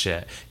doing that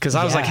shit because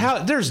I was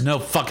like, there's no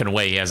fucking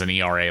way he has an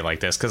ERA like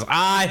this because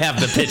I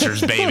have the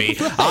pitchers, baby.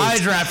 Right. I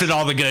drafted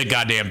all the good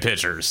goddamn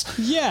pitchers.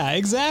 Yeah,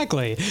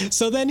 exactly.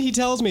 So then he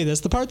tells me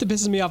this. The part that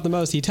pisses me off the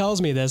most, he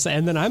tells me this,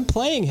 and then I'm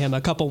playing him a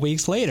couple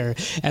weeks later,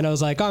 and I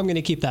was like, I'm going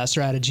to keep that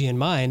strategy in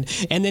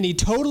mind. And then he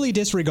totally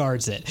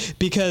disregards it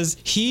because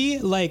he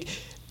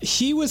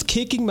was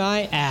kicking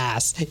my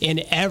ass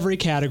in every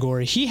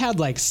category. He had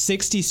like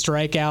 60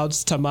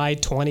 strikeouts to my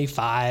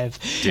 25.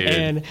 Dude.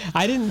 And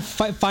I didn't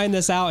find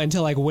this out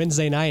until like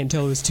Wednesday night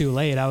until it was too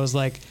late. I was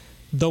like,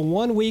 the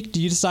 1 week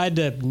you decide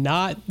to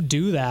not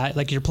do that,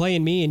 like you're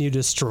playing me and you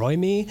destroy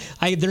me,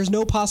 there's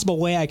no possible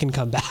way I can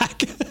come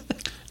back.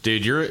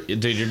 Dude, your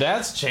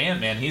dad's champ,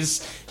 man.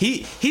 He's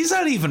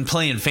not even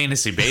playing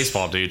fantasy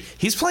baseball, dude.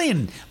 He's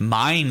playing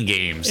mind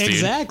games, dude.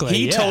 Exactly.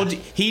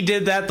 He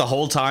did that the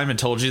whole time and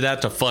told you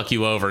that to fuck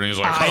you over, and he was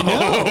like, I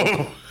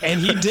know.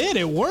 And he did.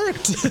 It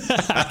worked.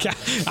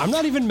 I'm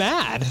not even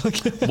mad.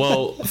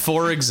 Well,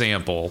 for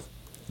example,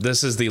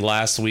 this is the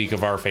last week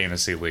of our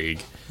fantasy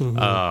league.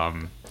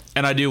 Mm-hmm.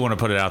 And I do want to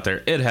put it out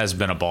there. It has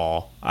been a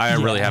ball. I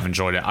really have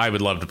enjoyed it. I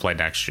would love to play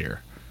next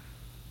year.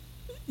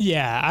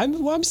 Yeah,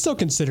 I'm still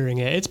considering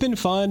it. It's been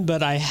fun,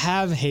 but I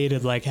have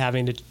hated like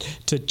having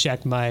to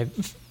check my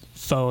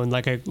phone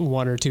like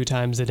 1 or 2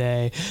 times a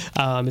day.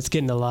 It's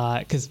getting a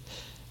lot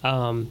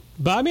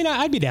but I mean,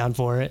 I'd be down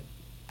for it.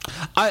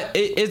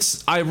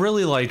 I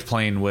really liked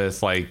playing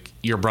with like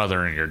your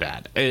brother and your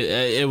dad.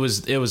 It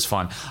was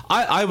fun.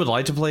 I would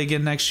like to play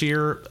again next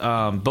year,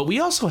 but we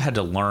also had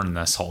to learn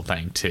this whole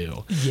thing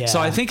too. Yeah. So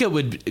I think it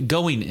would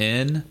going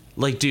in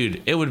like,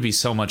 dude, it would be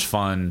so much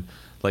fun.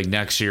 Like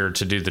next year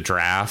to do the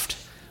draft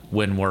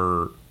when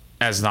we're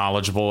as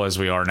knowledgeable as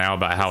we are now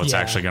about how it's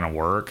actually going to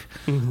work.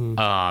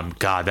 Mm-hmm.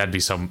 God, that'd be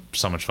so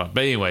much fun.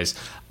 But anyways,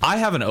 I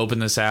haven't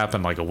opened this app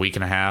in like a week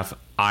and a half.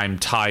 I'm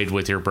tied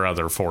with your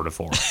brother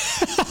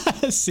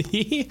 4-4.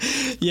 See?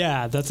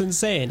 Yeah, that's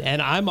insane.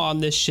 And I'm on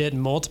this shit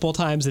multiple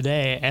times a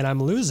day and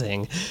I'm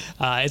losing.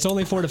 It's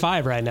only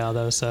 4-5 right now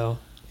though. So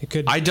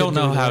I don't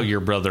know how your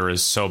brother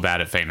is so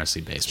bad at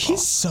fantasy baseball.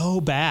 He's so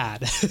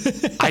bad.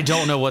 I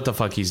don't know what the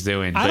fuck he's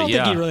doing. I don't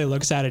think he really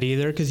looks at it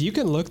either because you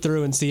can look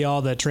through and see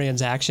all the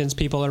transactions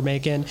people are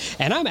making.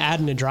 And I'm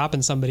adding and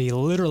dropping somebody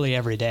literally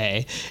every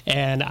day.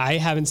 And I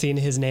haven't seen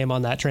his name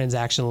on that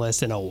transaction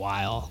list in a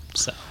while.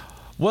 So.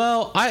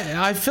 Well,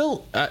 I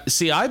feel,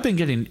 I've been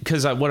getting,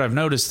 because what I've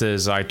noticed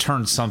is I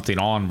turned something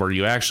on where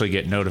you actually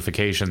get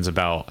notifications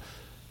about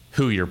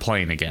who you're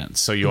playing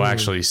against, so you'll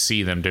actually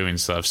see them doing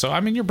stuff. So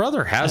I mean, your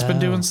brother has been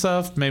doing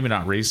stuff, maybe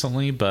not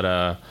recently,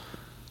 but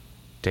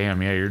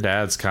damn, yeah, your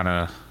dad's kind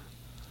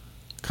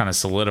of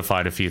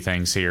solidified a few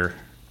things here.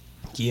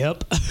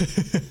 Yep.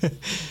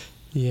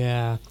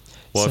 Yeah.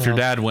 Well, if your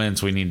dad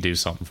wins, we need to do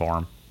something for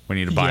him. We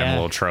need to buy him a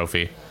little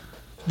trophy.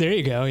 There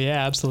you go.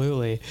 Yeah,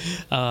 absolutely.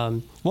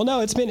 Well, no,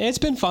 it's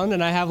been fun,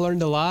 and I have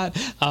learned a lot.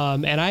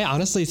 And I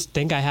honestly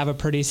think I have a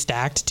pretty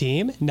stacked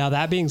team. Now,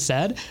 that being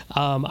said,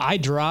 I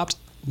dropped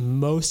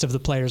most of the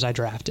players I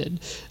drafted.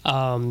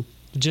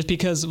 Just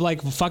because,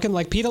 like, fucking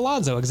like Pete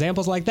Alonso,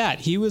 examples like that.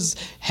 He was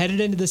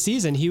headed into the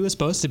season. He was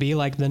supposed to be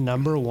like the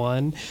number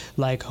one,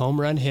 like, home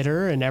run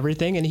hitter and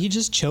everything, and he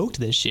just choked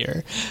this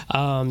year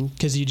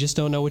because you just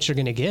don't know what you're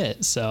gonna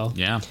get. So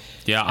yeah.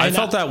 I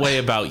felt that way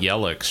about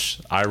Yelich.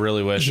 I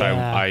really wish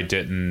I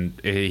didn't.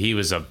 He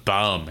was a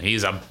bum.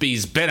 He's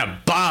been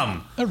a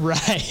bum.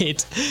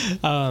 Right.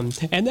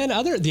 And then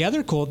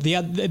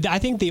I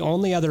think the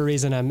only other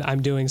reason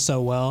I'm doing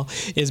so well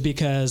is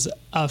because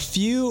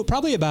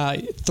probably about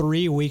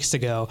 3 weeks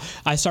ago,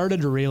 I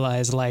started to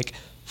realize, like,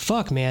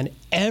 fuck, man,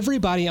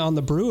 everybody on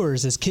the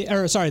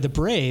the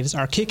Braves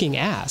are kicking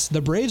ass.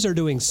 The Braves are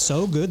doing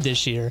so good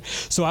this year.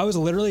 So I was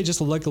literally just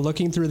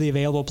looking through the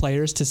available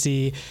players to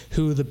see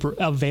who the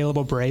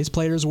available Braves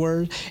players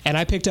were, and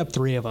I picked up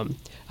 3 of them.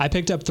 I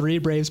picked up 3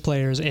 Braves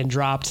players and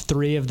dropped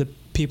 3 of the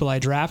people I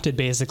drafted,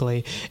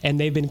 basically, and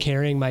they've been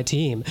carrying my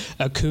team.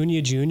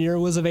 Acuna Jr.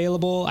 was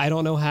available. I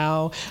don't know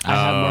how. I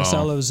have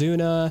Marcell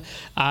Ozuna.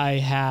 I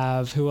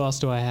have, who else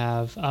do I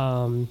have?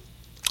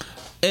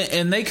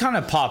 And they kind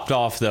of popped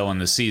off, though, in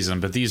the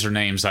season, but these are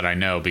names that I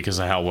know because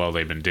of how well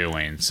they've been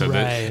doing. So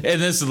and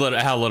this is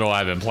how little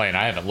I've been playing.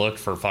 I haven't looked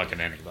for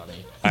fucking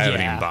anybody. I haven't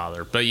even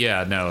bothered. But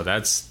yeah, no,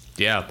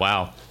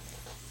 wow.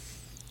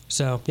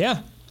 So,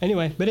 yeah.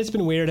 Anyway, but it's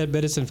been weird,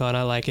 but it's been fun.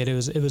 I like it.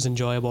 It was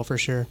enjoyable for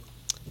sure.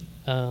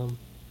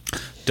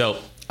 Dope.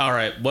 All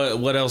right.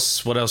 What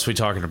else we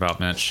talking about,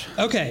 Mitch?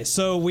 Okay,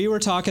 so we were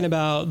talking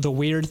about the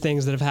weird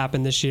things that have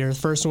happened this year. The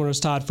first one was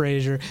Todd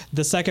Frazier.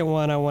 The second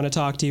one I want to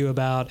talk to you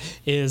about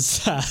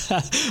is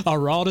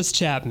Aroldis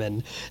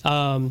Chapman.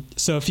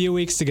 So a few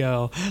weeks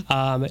ago,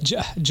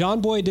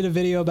 John Boy did a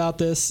video about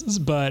this,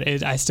 but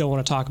I still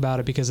want to talk about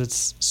it because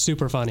it's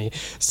super funny.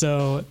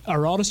 So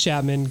Aroldis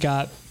Chapman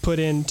got put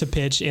in to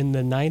pitch in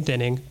the 9th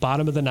inning,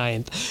 bottom of the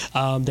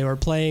 9th. They were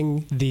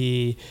playing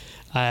the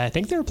I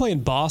think they were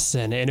playing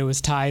Boston, and it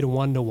was tied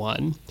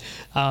 1-1.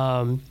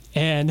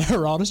 And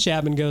Aroldis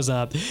Chapman goes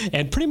up,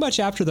 and pretty much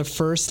after the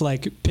first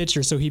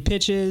pitcher, so he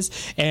pitches,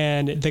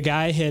 and the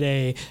guy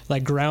hit a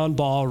ground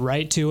ball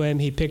right to him.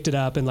 He picked it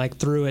up and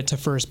threw it to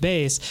first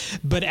base.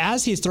 But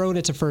as he's throwing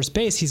it to first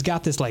base, he's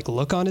got this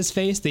look on his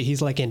face that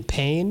he's in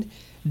pain.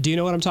 Do you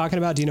know what I'm talking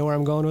about? Do you know where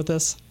I'm going with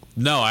this?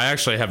 No, I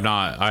actually have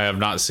not. I have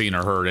not seen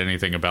or heard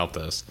anything about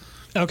this.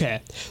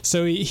 Okay,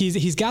 so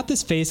he's got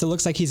this face. It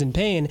looks like he's in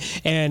pain,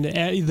 and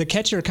the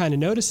catcher kind of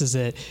notices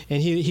it,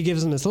 and he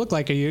gives him this look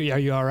like, "Are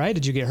you all right?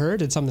 Did you get hurt?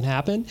 Did something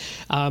happen?"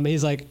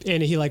 He's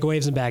and he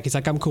waves him back. He's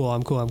like, "I'm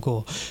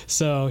cool."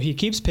 So he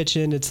keeps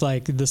pitching. It's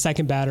the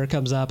second batter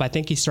comes up. I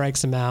think he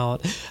strikes him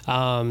out,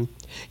 and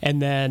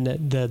then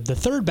the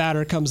third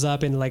batter comes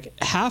up, and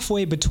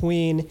halfway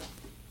between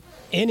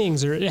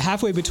innings or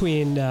halfway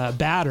between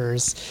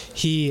batters,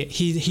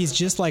 he's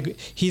just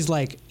he's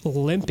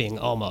limping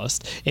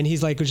almost, and he's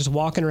just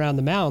walking around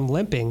the mound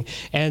limping,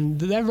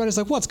 and everybody's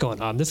like, what's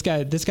going on? This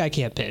guy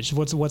can't pitch.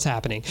 What's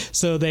happening?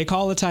 So they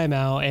call a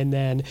timeout, and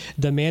then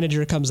the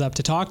manager comes up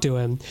to talk to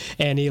him,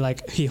 and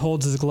he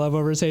holds his glove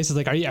over his face. He's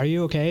like, are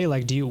you okay?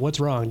 What's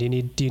wrong? Do you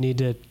need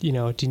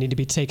to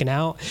be taken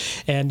out?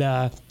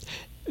 And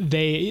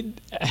they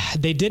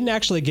didn't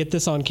actually get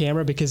this on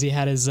camera because he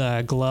had his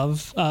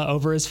glove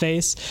over his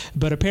face,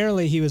 but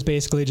apparently he was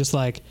basically just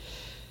like,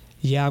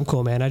 yeah, I'm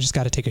cool, man. I just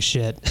got to take a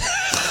shit.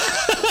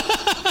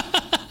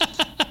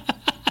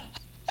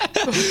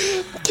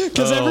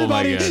 Because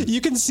everybody, you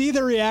can see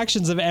the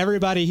reactions of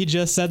everybody he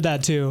just said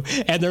that to,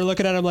 and they're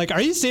looking at him like,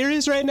 are you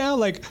serious right now?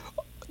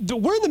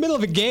 We're in the middle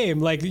of a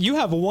game. You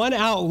have one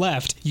out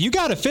left. You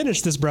got to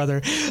finish this,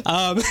 brother.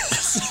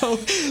 So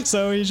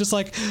he's just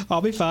like,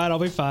 I'll be fine.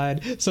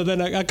 So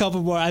then a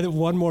couple more,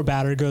 one more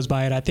batter goes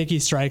by, and I think he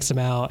strikes him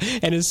out.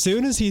 And as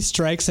soon as he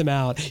strikes him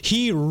out,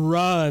 he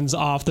runs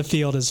off the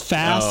field as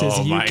fast as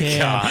you can.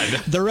 God.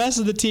 The rest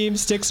of the team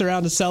sticks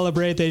around to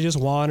celebrate. They just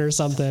won or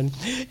something.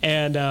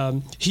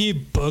 And he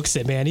books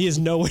it, man. He is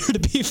nowhere to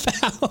be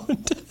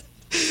found.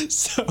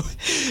 So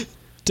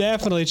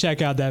definitely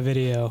check out that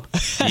video.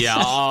 Yeah,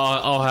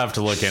 I'll have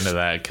to look into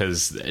that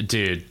because,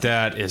 dude,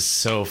 that is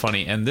so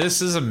funny. And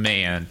this is a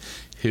man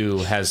who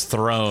has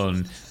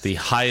thrown the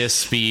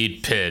highest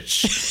speed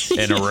pitch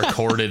in a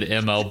recorded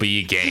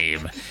MLB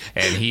game.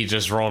 And he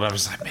just rolled up and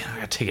was like, man,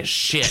 I got to take a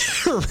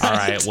shit. Right. All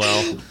right,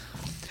 well,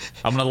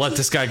 I'm going to let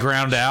this guy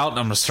ground out. I'm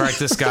going to strike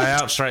this guy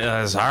out. All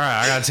right,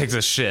 I got to take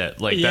this shit.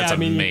 That's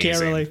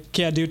amazing. You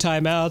can't do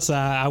timeouts.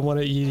 I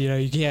want to,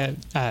 you can't.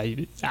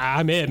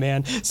 I'm it,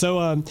 man.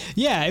 So,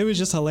 it was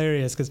just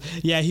hilarious because,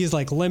 he's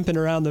limping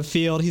around the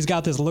field. He's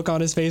got this look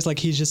on his face like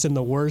he's just in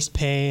the worst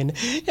pain.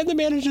 And the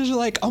managers are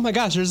like, oh my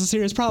gosh, there's a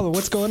serious problem.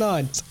 What's going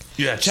on?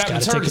 Yeah,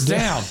 Chapman turns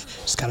down.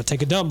 Just got to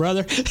take a dump,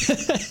 brother.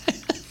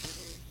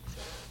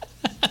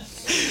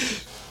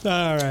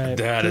 All right.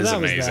 That is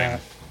amazing.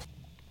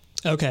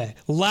 Okay,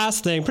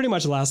 pretty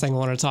much the last thing I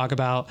want to talk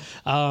about.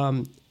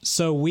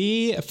 So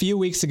a few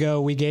weeks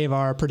ago, we gave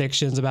our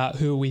predictions about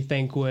who we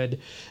think would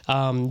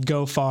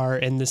go far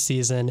in the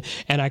season.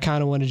 And I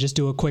kind of want to just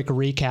do a quick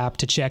recap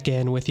to check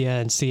in with you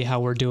and see how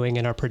we're doing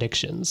in our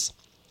predictions.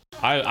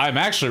 I'm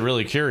actually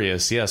really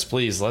curious. Yes,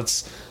 please.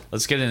 Let's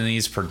get into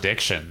these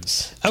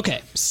predictions.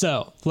 Okay,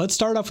 so let's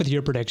start off with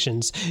your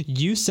predictions.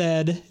 You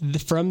said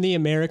from the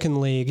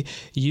American League,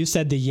 you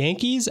said the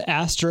Yankees,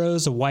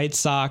 Astros, White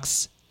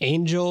Sox,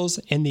 Angels,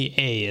 and the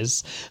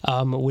A's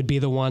would be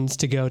the ones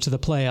to go to the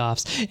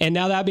playoffs. And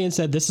now that being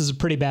said, this is a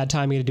pretty bad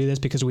timing to do this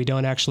because we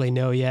don't actually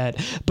know yet,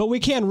 but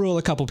we can rule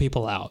a couple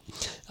people out.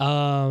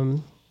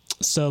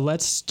 So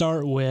let's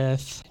start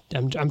with,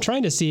 I'm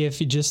trying to see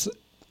if you just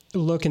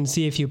look and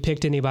see if you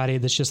picked anybody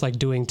that's just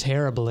doing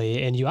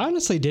terribly, and you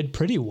honestly did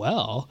pretty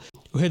well.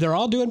 They're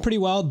all doing pretty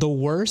well. The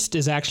worst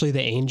is actually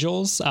the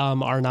Angels,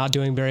 are not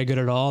doing very good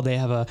at all. They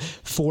have a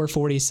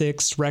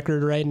 446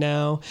 record right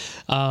now.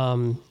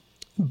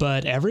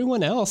 But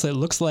everyone else, it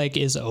looks like,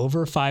 is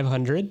over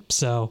 500.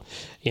 So,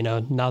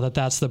 not that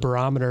that's the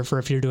barometer for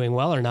if you're doing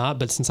well or not,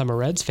 but since I'm a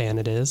Reds fan,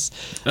 it is.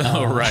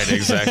 Oh, right,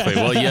 exactly.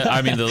 Well, yeah,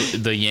 I mean,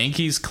 the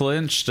Yankees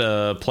clinched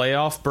a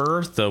playoff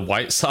berth. The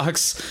White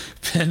Sox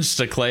pinched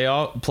a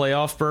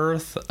playoff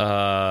berth.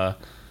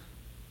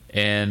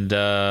 And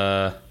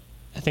I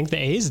think the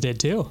A's did,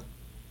 too.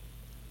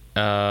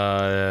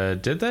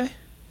 Did they?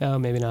 Oh,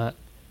 maybe not.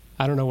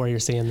 I don't know where you're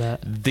seeing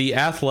that. The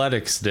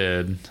Athletics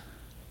did.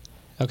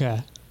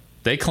 Okay.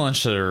 They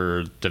clinched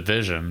their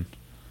division.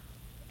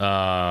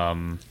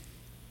 Astros,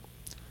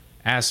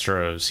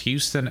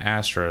 Houston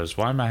Astros.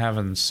 Why am I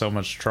having so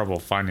much trouble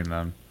finding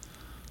them?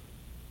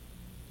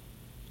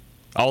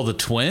 Oh, the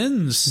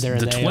Twins.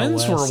 The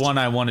Twins were one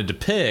I wanted to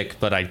pick,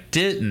 but I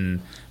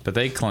didn't but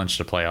they clinched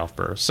a playoff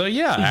berth. So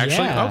yeah,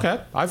 actually,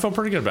 okay, I feel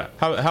pretty good about it.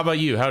 How about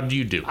you? How did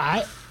you do?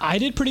 I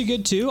did pretty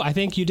good too. I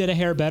think you did a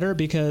hair better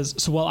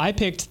because I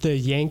picked the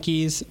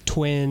Yankees,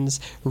 Twins,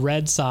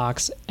 Red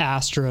Sox,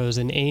 Astros,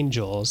 and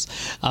Angels.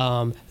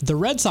 The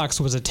Red Sox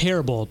was a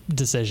terrible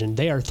decision.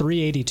 They are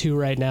 382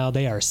 right now.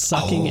 They are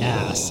sucking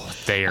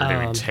ass. They are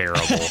doing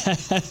terrible.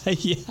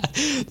 Yeah,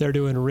 they're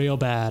doing real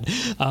bad.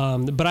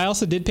 But I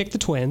also did pick the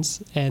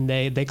Twins, and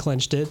they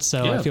clinched it,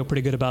 so I feel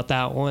pretty good about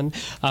that one.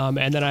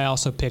 And then I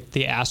also picked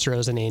the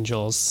Astros and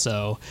Angels,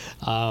 so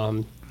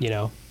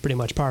pretty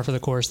much par for the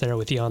course there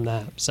with you on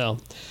that. So,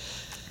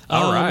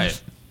 all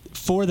right.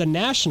 For the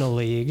National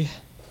League,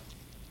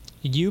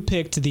 you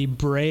picked the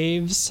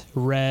Braves,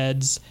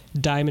 Reds,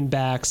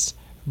 Diamondbacks,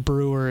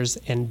 Brewers,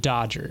 and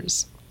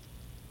Dodgers.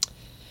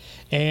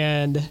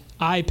 And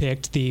I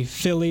picked the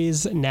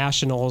Phillies,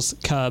 Nationals,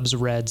 Cubs,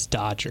 Reds,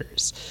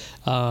 Dodgers.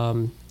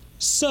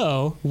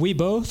 So we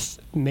both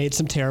made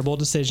some terrible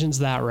decisions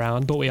that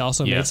round, but we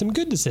also made some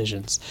good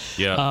decisions.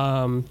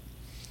 Yeah.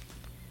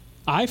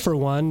 I, for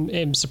one,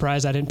 am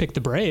surprised I didn't pick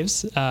the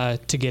Braves to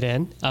get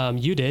in.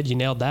 You did. You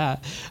nailed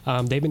that.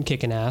 They've been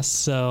kicking ass.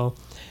 So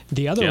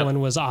the other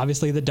one was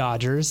obviously the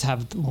Dodgers.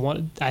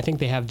 I think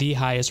they have the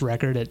highest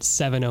record at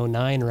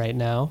 709 right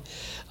now.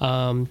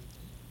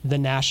 The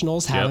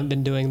Nationals haven't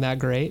been doing that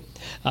great.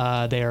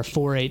 They are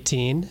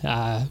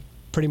 418,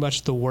 pretty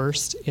much the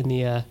worst in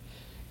the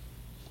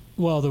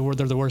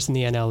they're the worst in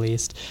the NL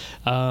East.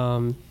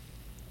 Let's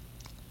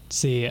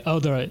see.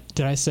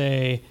 Did I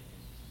say...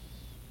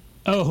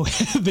 Oh,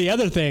 the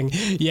other thing.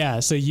 Yeah,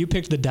 so you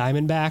picked the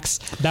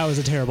Diamondbacks. That was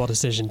a terrible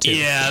decision, too.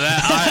 Yeah,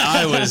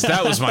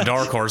 that was my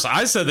dark horse.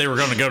 I said they were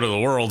going to go to the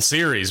World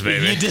Series,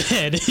 baby. You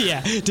did,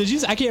 yeah.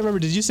 I can't remember.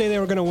 Did you say they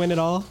were going to win it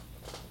all?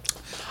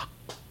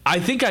 I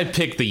think I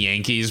picked the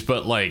Yankees,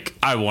 but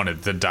I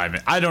wanted the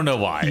Diamond. I don't know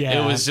why. Yeah.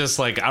 It was just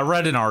I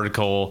read an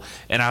article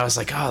and I was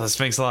like, oh, this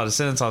makes a lot of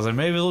sense. I was like,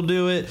 maybe they'll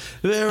do it.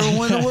 They'll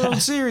win the World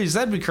Series.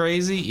 That'd be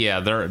crazy. Yeah,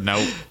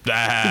 nope.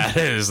 That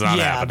is not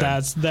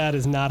happening. That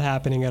is not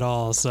happening at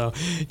all. So,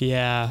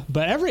 yeah.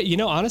 But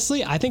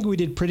honestly, I think we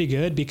did pretty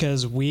good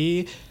because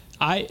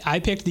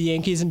I picked the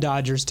Yankees and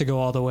Dodgers to go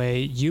all the way.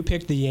 You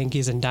picked the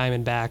Yankees and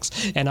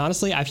Diamondbacks. And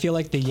honestly, I feel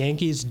like the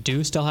Yankees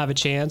do still have a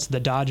chance. The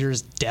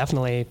Dodgers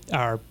definitely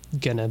are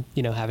going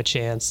to, have a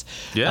chance.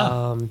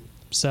 Yeah.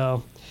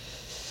 So,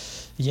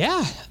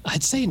 yeah,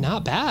 I'd say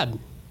not bad.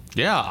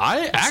 Yeah,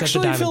 I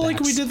actually feel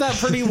like we did that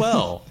pretty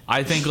well.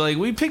 I think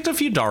we picked a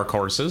few dark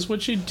horses,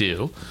 which you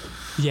do.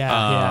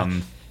 Yeah.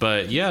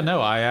 But yeah,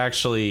 no, I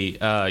actually, the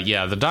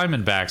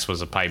Diamondbacks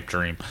was a pipe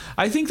dream.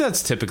 I think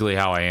that's typically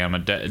how I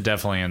am,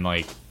 definitely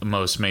in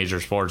most major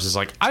sports. Is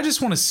I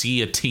just want to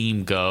see a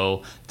team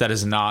go that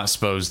is not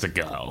supposed to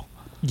go.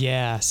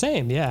 Yeah,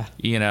 same. Yeah,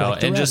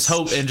 and just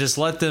hope and just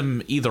let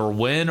them either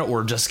win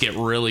or just get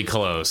really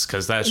close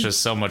because that's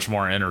just so much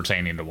more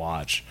entertaining to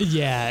watch.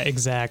 Yeah,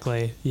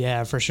 exactly.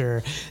 Yeah, for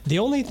sure. The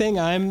only thing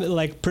I'm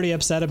pretty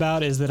upset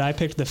about is that I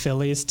picked the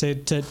Phillies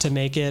to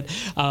make it.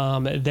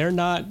 They're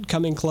not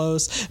coming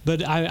close,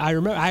 but I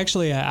remember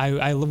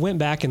I went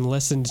back and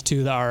listened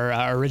to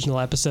our original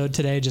episode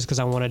today just because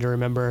I wanted to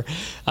remember,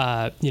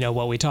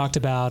 what we talked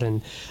about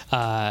and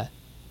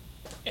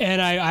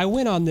I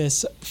went on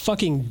this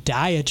fucking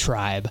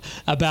diatribe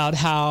about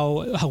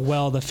how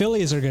well the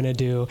Phillies are going to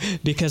do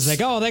because they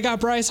got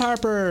Bryce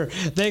Harper.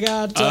 They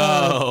got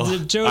Joe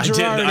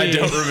Girardi. I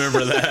don't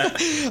remember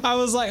that.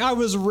 I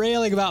was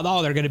railing about,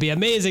 they're going to be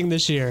amazing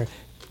this year.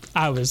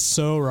 I was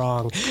so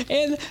wrong.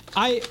 And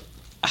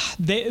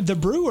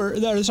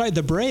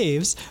the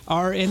Braves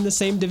are in the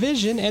same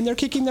division and they're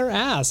kicking their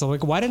ass.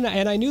 Why didn't I?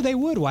 And I knew they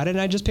would. Why didn't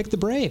I just pick the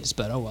Braves?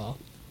 But oh well.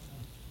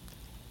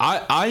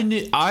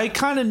 I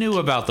kind of knew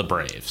about the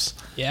Braves.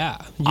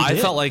 Yeah, I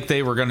felt like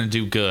they were going to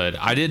do good.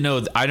 I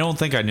don't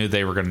think I knew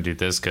they were going to do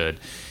this good.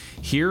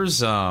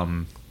 Here's all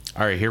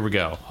right, here we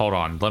go. Hold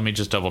on. Let me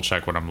just double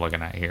check what I'm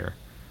looking at here.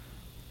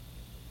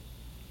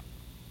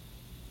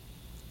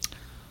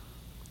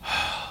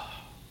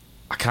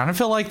 I kind of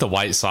feel like the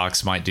White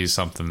Sox might do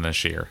something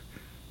this year.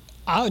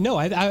 Oh no,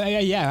 I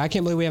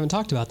can't believe we haven't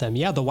talked about them.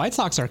 Yeah, the White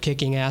Sox are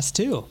kicking ass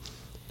too.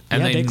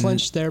 And they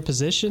clinched their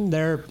position,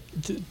 their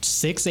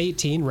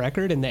 6-18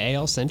 record in the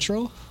AL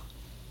Central.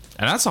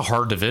 And that's a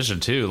hard division,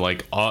 too.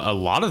 A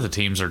lot of the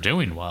teams are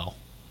doing well.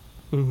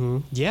 Mm-hmm.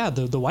 Yeah,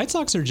 the White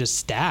Sox are just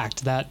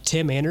stacked. That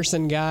Tim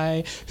Anderson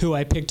guy, who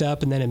I picked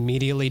up and then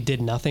immediately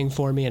did nothing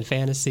for me in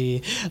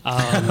fantasy,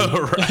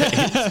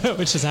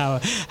 which is how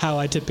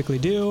I typically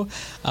do.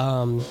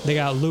 They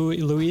got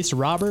Luis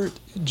Robert,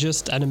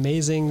 just an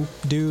amazing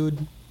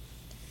dude.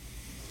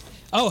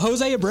 Oh,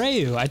 Jose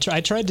Abreu.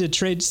 I tried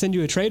to send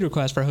you a trade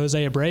request for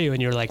Jose Abreu,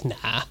 and you're like,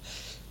 nah.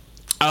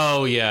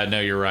 Oh, yeah.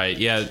 No, you're right.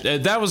 Yeah,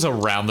 that was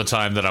around the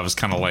time that I was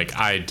kind of I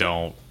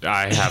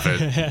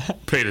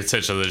haven't paid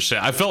attention to this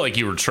shit. I felt like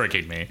you were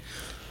tricking me.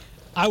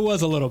 I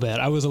was a little bit.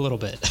 I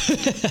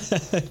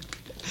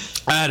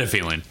had a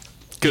feeling.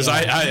 Because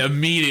I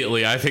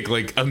immediately I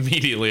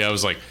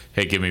was like,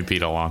 hey, give me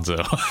Pete Alonso.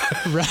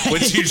 Right.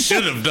 Which you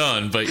should have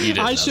done, but you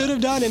didn't. I should have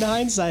done in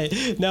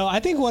hindsight. No, I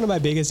think one of my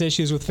biggest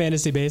issues with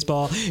fantasy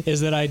baseball is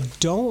that I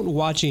don't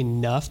watch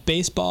enough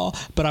baseball,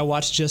 but I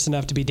watch just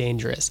enough to be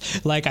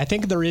dangerous. Like, I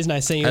think the reason I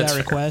sent you that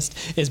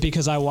request is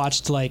because I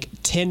watched like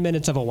 10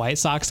 minutes of a White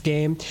Sox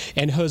game,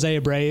 and Jose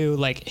Abreu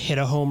like hit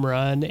a home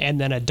run and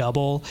then a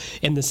double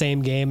in the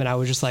same game, and I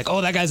was just like,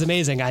 oh, that guy's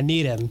amazing. I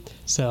need him.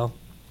 So...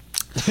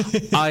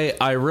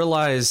 I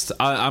realized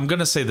I'm going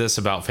to say this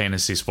about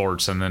fantasy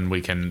sports, and then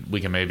we can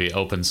maybe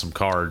open some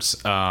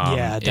cards.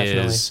 Yeah,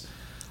 definitely.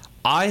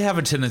 I have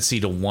a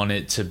tendency to want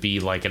it to be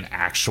like an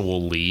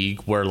actual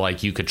league where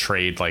like you could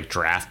trade like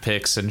draft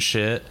picks and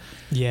shit.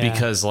 Yeah.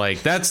 Because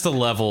like that's the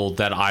level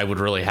that I would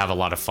really have a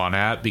lot of fun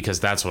at,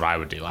 because that's what I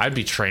would do. I'd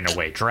be trading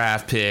away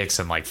draft picks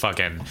and like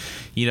fucking,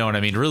 you know what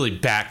I mean? Really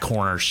back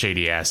corner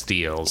shady ass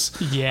deals.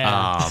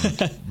 Yeah.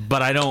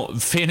 But I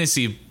don't,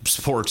 fantasy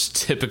sports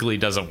typically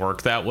doesn't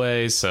work that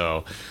way.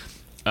 So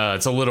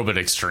it's a little bit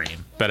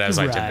extreme, but as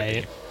I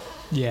tend to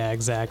be. Yeah,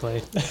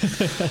 exactly.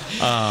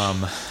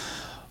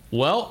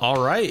 Well, all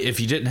right.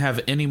 If you didn't have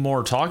any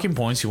more talking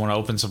points, you want to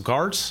open some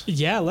cards?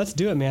 Yeah, let's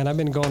do it, man. I've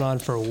been going on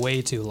for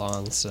way too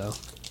long, so.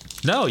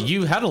 No,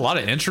 you had a lot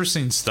of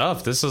interesting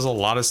stuff. This is a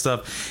lot of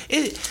stuff.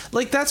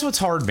 That's what's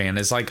hard, man,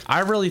 is like I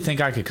really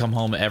think I could come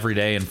home every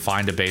day and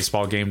find a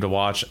baseball game to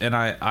watch, and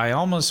I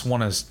almost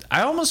want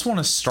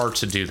to start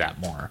to do that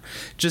more.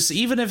 Just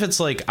even if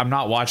it's like I'm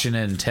not watching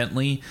it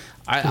intently,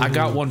 I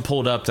got one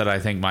pulled up that I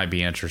think might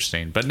be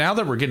interesting. But now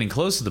that we're getting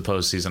close to the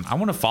postseason, I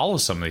want to follow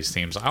some of these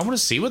teams. I want to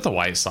see what the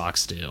White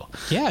Sox do.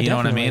 Yeah, you know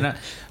what I mean?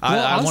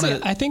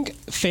 I think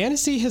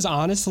fantasy has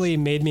honestly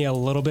made me a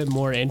little bit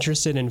more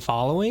interested in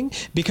following,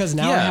 because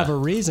now I have a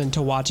reason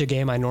to watch a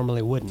game I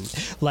normally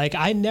wouldn't. Like,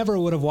 I never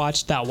would have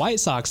watched that White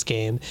Sox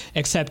game,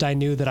 except I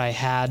knew that I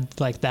had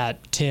like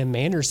that Tim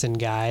Anderson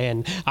guy,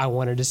 and I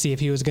wanted to see if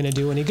he was going to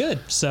do any good.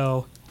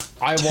 So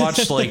I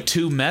watched like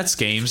 2 Mets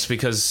games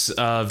because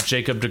of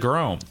Jacob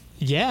deGrom.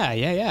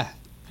 Yeah.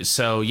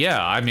 So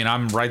yeah, I mean,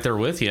 I'm right there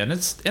with you, and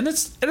it's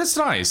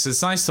nice.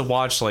 It's nice to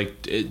watch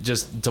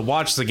just to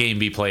watch the game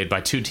be played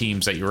by 2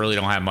 teams that you really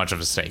don't have much of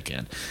a stake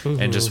in,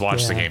 and just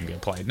watch the game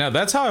get played. Now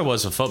that's how I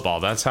was with football.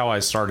 That's how I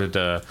started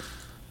to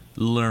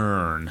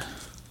learn.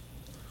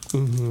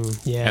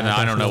 Mm-hmm. Yeah, and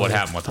I don't know what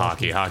happened with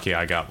hockey. Hockey,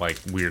 I got like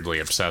weirdly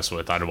obsessed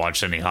with. I'd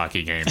watch any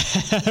hockey game.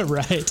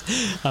 Right.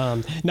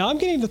 Now I'm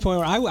getting to the point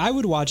where I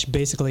would watch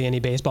basically any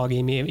baseball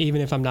game, even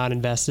if I'm not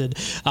invested.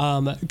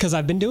 Because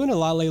I've been doing a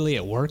lot lately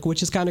at work,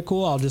 which is kind of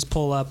cool. I'll just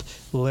pull up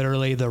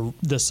literally the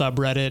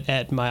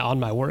subreddit on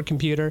my work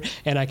computer,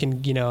 and I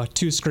can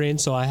 2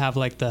 screens. So I have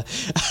like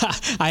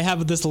I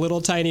have this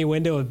little tiny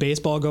window of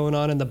baseball going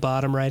on in the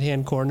bottom right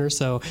hand corner.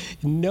 So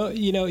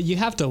you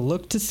have to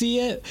look to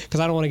see it,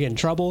 because I don't want to get in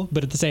trouble.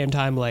 But at the same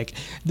time, like,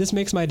 this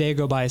makes my day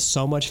go by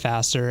so much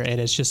faster, and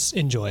it's just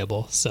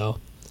enjoyable. So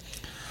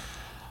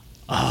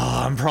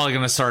I'm probably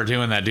going to start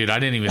doing that, dude. I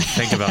didn't even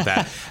think about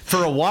that.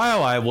 For a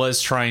while, I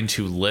was trying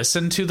to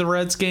listen to the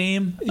Reds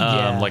game.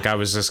 Like, I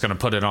was just going to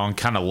put it on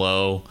kind of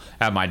low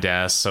at my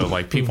desk, so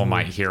like people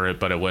might hear it,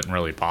 but it wouldn't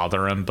really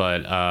bother them.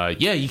 But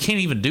you can't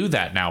even do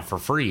that now for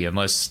free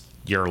unless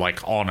you're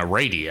like on a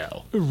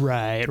radio,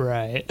 right,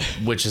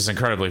 which is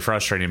incredibly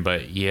frustrating.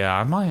 But yeah,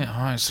 I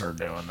might start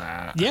doing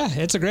that. Yeah,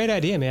 it's a great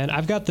idea, man.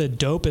 I've got the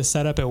dopest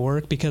setup at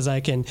work, because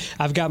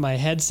I've got my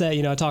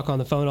headset, I talk on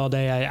the phone all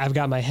day. I've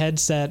got my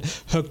headset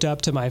hooked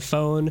up to my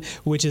phone,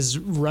 which is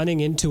running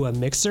into a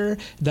mixer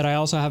that I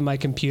also have my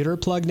computer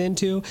plugged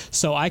into,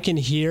 so I can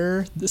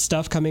hear the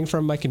stuff coming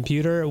from my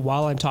computer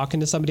while I'm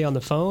talking to somebody on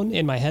the phone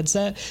in my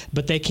headset,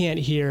 but they can't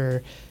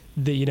hear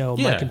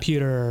my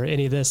computer or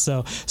any of this.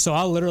 So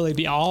I'll literally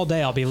be all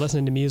day, I'll be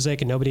listening to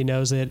music and nobody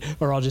knows it,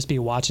 or I'll just be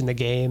watching the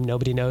game,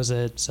 nobody knows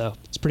it. So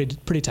it's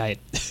pretty tight.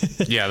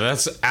 Yeah,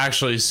 that's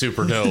actually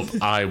super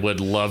dope. I would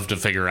love to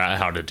figure out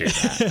how to do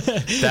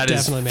that. That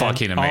is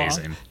fucking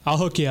amazing. I'll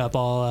hook you up.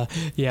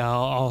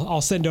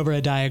 I'll send over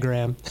a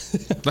diagram.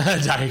 A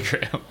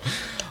diagram.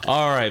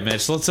 All right,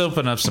 Mitch, let's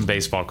open up some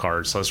baseball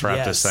cards. Let's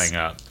wrap this thing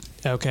up.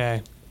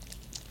 Okay.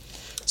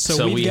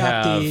 So we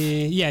got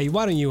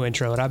why don't you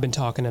intro it? I've been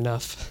talking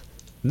enough.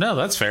 No,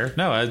 that's fair.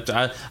 No,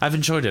 I've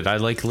enjoyed it. I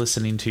like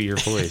listening to your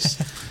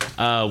voice.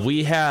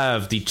 We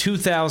have the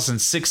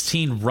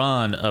 2016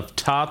 run of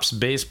Topps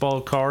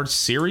Baseball Cards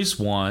Series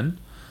 1.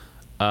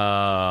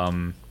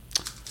 10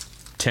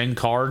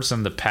 cards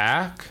in the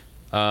pack.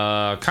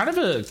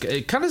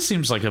 It kind of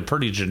seems like a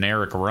pretty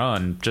generic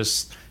run.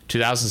 Just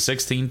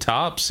 2016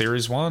 Topps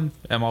Series 1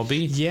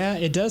 MLB. Yeah,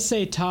 it does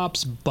say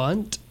Topps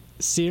Bunt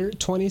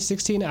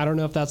 2016. I don't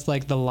know if that's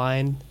like the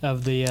line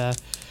of the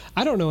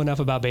I don't know enough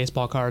about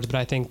baseball cards, but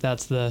I think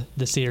that's the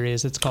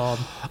series it's called.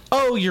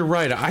 Oh, you're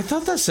right. I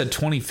thought that said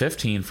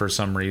 2015 for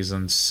some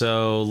reason.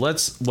 So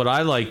what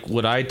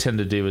I tend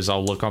to do is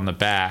I'll look on the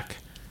back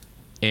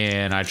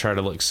and I try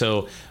to look.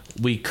 So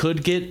we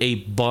could get a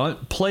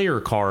bunt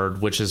player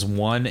card, which is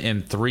 1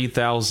 in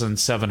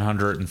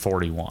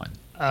 3,741.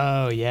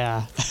 Oh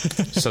yeah.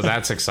 So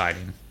that's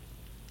exciting.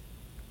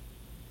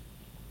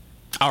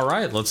 All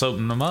right, let's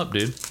open them up,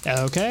 dude.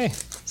 Okay,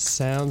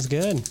 sounds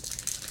good.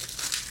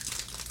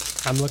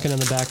 I'm looking in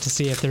the back to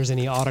see if there's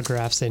any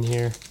autographs in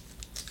here.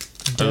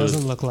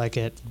 Doesn't look like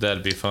it.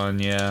 That'd be fun,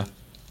 yeah.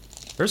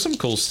 There's some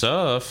cool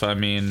stuff. I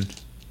mean,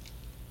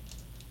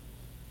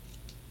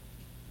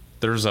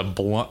 there's a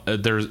bunt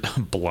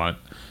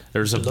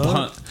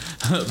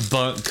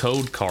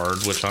code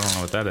card, which I don't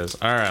know what that is.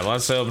 All right,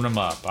 let's open them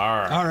up.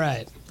 All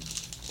right.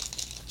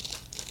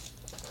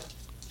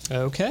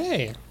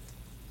 Okay.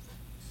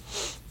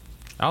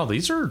 Oh,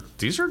 these are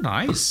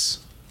nice.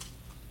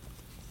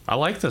 I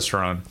like this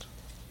run.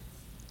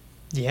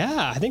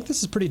 Yeah, I think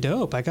this is pretty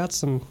dope. I got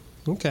some.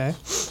 Okay.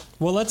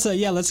 Well, let's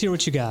hear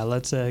what you got.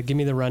 Let's give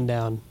me the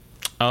rundown.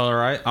 All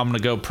right, I'm going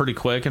to go pretty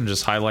quick and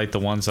just highlight the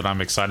ones that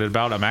I'm excited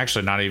about. I'm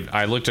actually not even,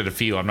 I looked at a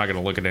few. I'm not going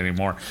to look at any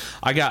more.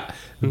 I got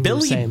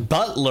Billy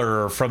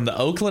Butler from the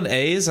Oakland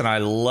A's, and I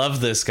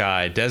love this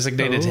guy.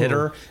 Designated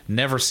hitter.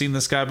 Never seen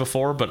this guy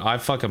before, but I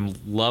fucking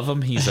love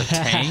him. He's a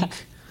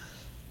tank.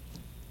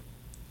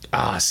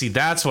 See,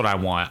 that's what I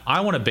want.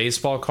 I want a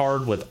baseball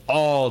card with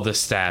all the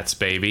stats,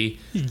 baby.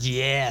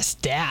 Yeah,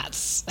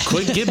 stats.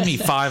 Quit giving me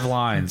 5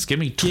 lines. Give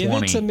me 20.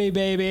 Give it to me,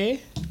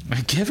 baby.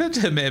 Give it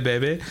to me,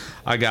 baby.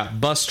 I got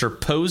Buster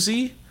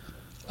Posey.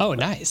 Oh,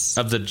 nice.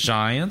 Of the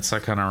Giants. I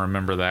kind of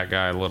remember that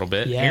guy a little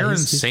bit. Yeah, Aaron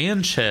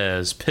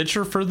Sanchez,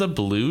 pitcher for the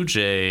Blue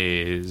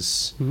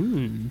Jays.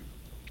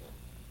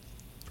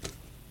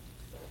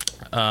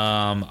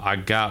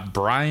 I got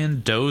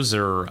Brian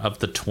Dozier of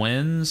the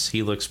Twins.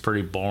 He looks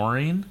pretty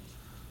boring.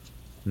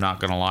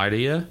 Not gonna lie to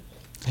you.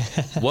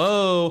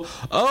 Whoa.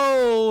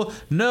 Oh,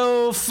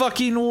 no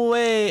fucking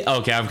way.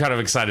 Okay, I'm kind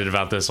of excited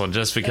about this one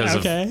just because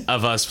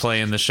of us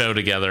playing the show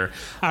together.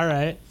 All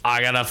right.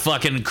 I got a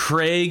fucking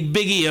Craig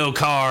Biggio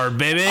card,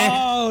 baby.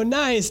 Oh,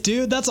 nice,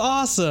 dude. That's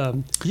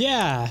awesome.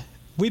 Yeah.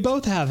 We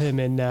both have him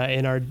in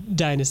our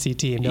dynasty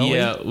team, don't we?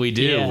 Yeah, we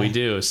do. Yeah. We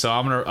do. So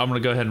I'm gonna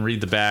go ahead and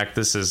read the back.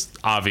 This is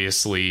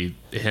obviously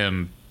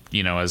him,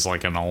 as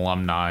like an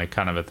alumni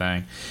kind of a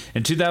thing.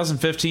 In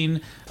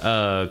 2015,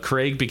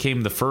 Craig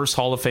became the first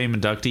Hall of Fame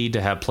inductee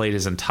to have played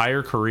his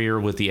entire career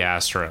with the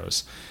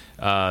Astros.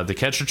 The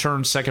catcher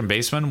turned second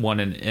baseman won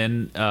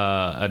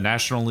a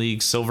National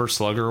League Silver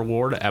Slugger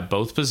Award at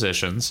both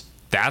positions.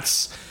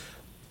 That's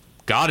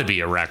got to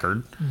be a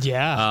record.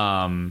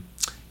 Yeah.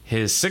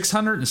 His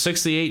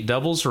 668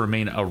 doubles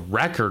remain a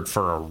record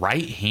for a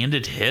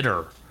right-handed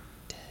hitter.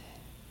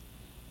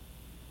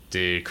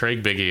 Dude,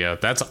 Craig Biggio,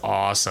 that's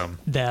awesome.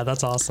 Yeah,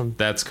 that's awesome.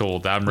 That's cool.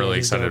 I'm really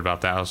excited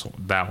about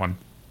that one.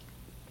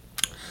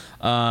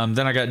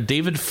 Then I got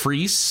David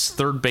Freese,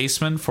 third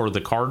baseman for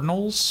the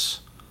Cardinals.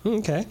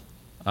 Okay.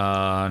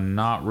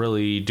 Not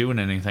really doing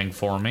anything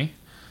for me.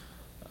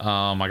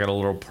 I got a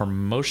little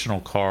promotional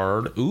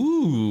card.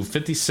 Ooh,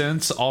 50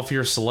 cents off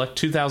your select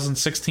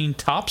 2016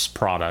 Topps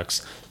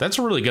products. That's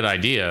a really good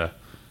idea.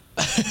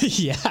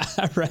 Yeah,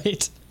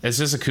 right. It's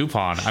just a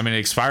coupon. I mean, it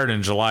expired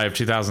in July of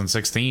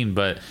 2016,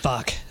 but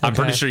fuck. Okay. I'm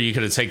pretty sure you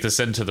could have taken this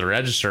into the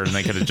register and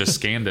they could have just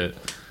scanned it.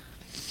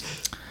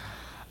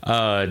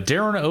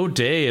 Darren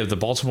O'Day of the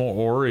Baltimore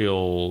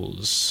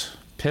Orioles,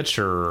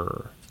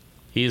 pitcher.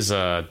 He's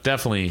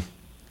definitely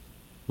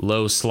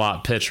low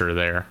slot pitcher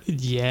there.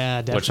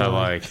 Yeah, definitely. Which I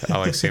like. I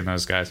like seeing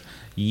those guys.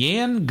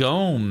 Yan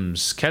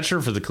Gomes,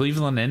 catcher for the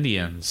Cleveland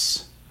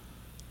Indians.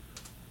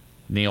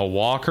 Neil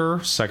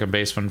Walker, second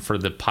baseman for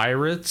the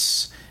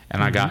Pirates.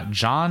 And I got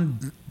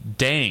John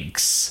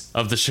Danks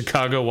of the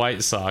Chicago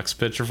White Sox,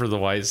 pitcher for the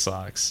White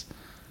Sox.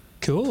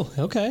 Cool.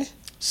 Okay.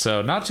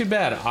 So not too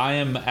bad. I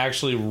am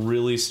actually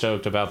really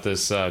stoked about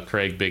this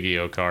Craig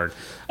Biggio card.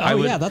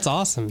 Yeah, that's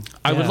awesome.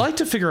 I would like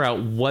to figure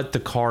out what the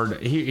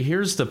card...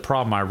 Here's the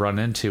problem I run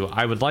into.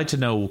 I would like to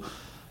know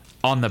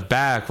on the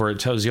back where it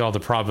tells you all the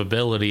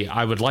probability,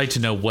 I would like to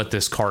know what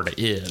this card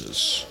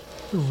is.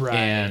 Right.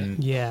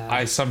 And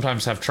I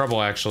sometimes have trouble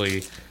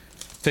actually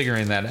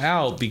figuring that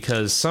out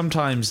because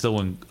sometimes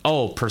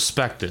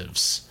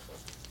perspectives.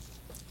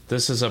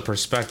 This is a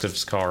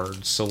perspectives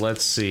card. So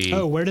let's see.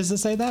 Oh, where does it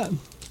say that?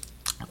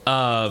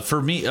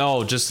 For me,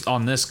 just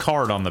on this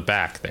card on the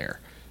back there.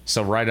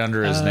 So right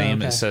under his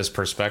name, it says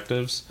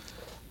perspectives.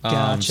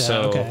 Gotcha.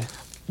 So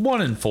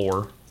 1 in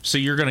 4. So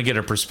you're going to get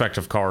a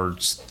perspective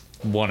card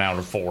 1 out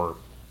of 4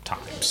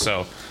 times.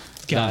 So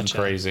nothing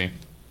crazy.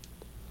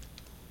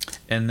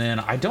 And then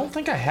I don't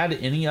think I had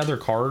any other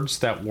cards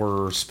that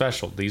were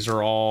special. These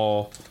are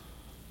all...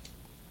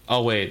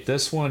 Oh, wait.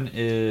 This one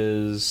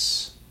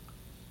is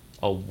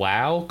a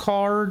WOW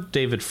card.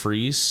 David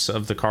Freese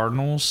of the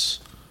Cardinals.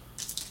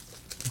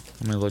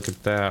 Let me look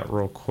at that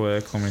real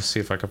quick. Let me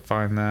see if I can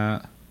find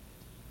that.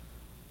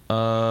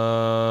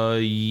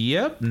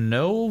 Yep.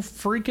 No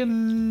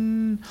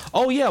freaking...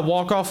 Oh, yeah.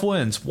 Walk-off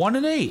wins. 1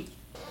 in 8.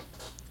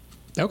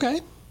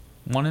 Okay.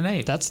 1 in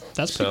 8. That's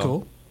pretty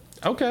cool.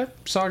 Okay,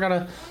 so I got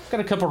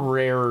a couple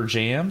rarer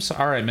jams.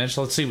 All right, Mitch,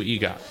 let's see what you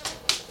got.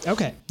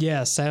 Okay,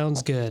 yeah,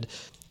 sounds good.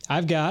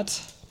 I've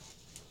got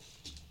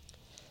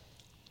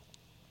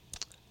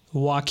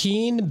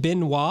Joaquin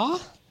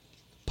Benoit,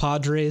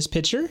 Padres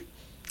pitcher.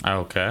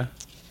 Okay.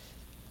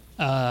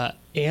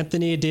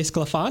 Anthony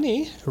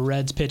DeSclafani,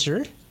 Reds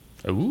pitcher.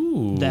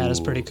 Ooh. That is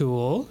pretty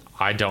cool.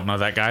 I don't know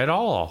that guy at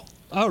all.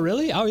 Oh,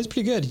 really? Oh, he's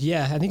pretty good.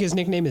 Yeah, I think his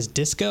nickname is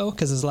Disco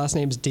because his last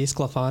name is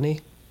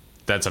DeSclafani.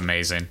 That's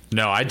amazing.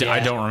 No, I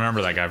don't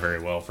remember that guy very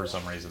well for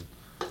some reason.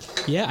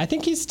 Yeah, I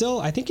think he's still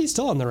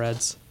on the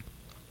Reds.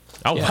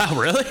 Oh, yeah. Wow,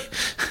 really?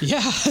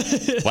 Yeah.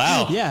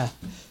 Wow. Yeah.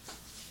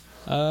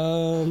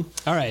 All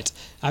right.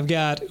 I've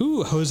got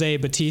Jose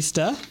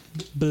Batista,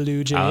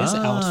 Blue Jays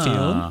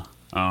outfield.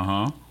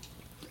 Uh-huh.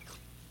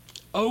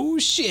 Oh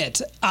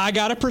shit. I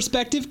got a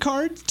perspective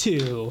card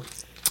too.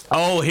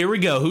 Oh, here we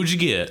go. Who'd you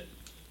get?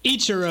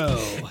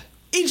 Ichiro.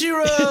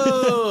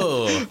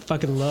 Ichiro!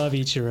 Fucking love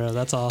Ichiro.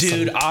 That's awesome.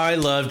 Dude, I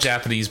love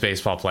Japanese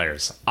baseball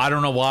players. I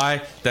don't know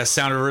why. That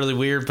sounded really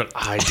weird, but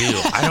I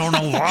do. I don't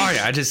know why.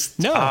 I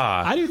just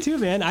I do too,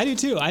 man. I do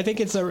too. I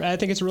think it's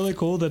really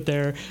cool that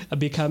they're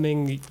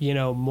becoming,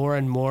 more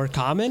and more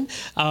common.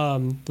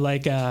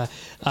 Like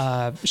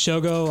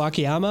Shogo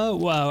Akiyama,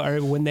 or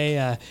when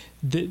they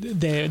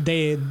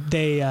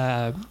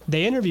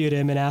interviewed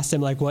him and asked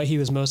him like what he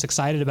was most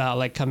excited about,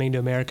 like coming to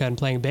America and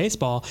playing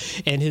baseball,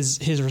 and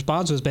his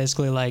response was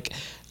basically like,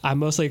 I'm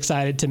mostly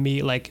excited to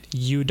meet like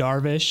Yu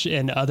Darvish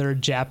and other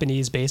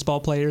Japanese baseball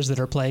players that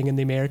are playing in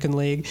the American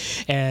League.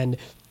 And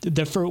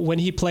when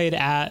he played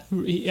at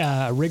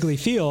Wrigley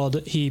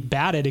Field, he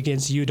batted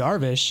against Yu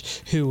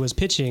Darvish, who was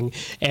pitching,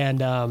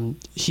 and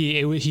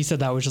he said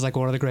that was just like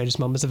one of the greatest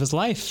moments of his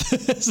life.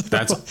 So,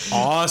 that's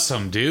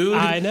awesome, dude.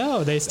 I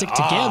know, they stick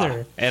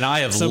together. And I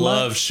have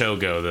loved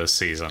Shogo this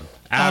season.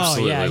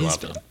 Absolutely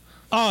loved him.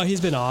 Oh,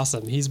 he's been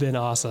awesome. He's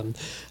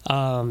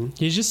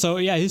just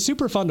he's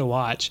super fun to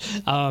watch.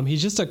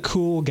 He's just a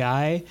cool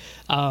guy.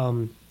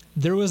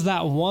 There was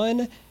that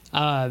one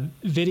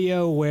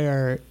video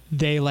where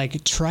they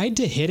like tried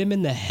to hit him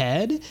in the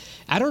head.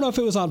 I don't know if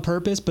it was on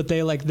purpose, but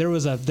there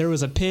was a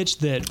pitch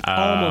that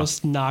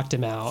almost knocked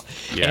him out.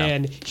 Yeah.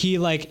 And he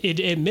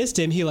it missed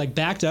him. He like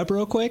backed up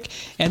real quick,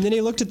 and then he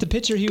looked at the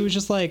pitcher. He was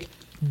just like,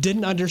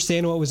 didn't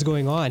understand what was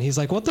going on. He's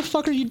like, what the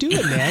fuck are you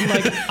doing, man?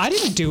 Like, I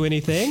didn't do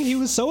anything. He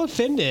was so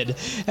offended.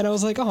 And I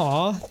was like,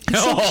 aw, he's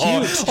so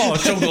cute. Oh,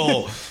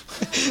 Shogo.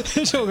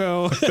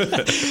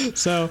 Shogo.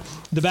 So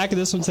the back of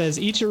this one says,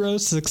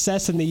 Ichiro's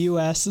success in the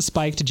U.S.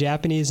 spiked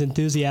Japanese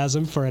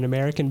enthusiasm for an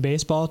American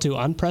baseball to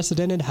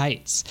unprecedented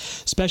heights.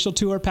 Special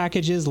tour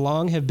packages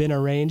long have been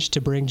arranged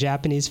to bring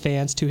Japanese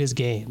fans to his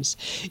games.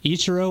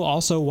 Ichiro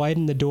also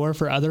widened the door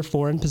for other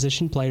foreign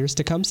position players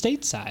to come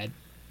stateside.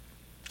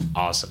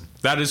 Awesome.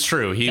 That is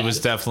true. He was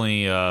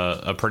definitely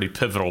a pretty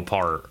pivotal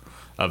part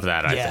of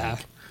that, I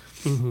think.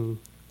 Mm-hmm.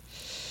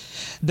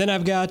 Then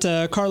I've got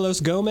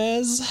Carlos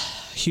Gomez,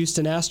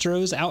 Houston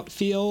Astros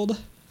outfield.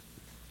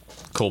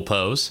 Cool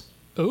pose.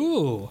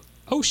 Ooh.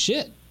 Oh,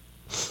 shit.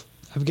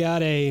 I've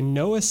got a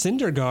Noah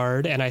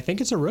Syndergaard, and I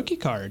think it's a rookie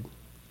card.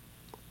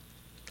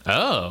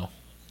 Oh.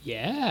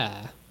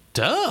 Yeah.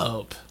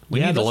 Dope.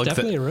 We need to look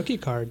definitely a rookie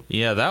card.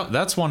 Yeah,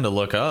 that's one to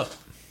look up.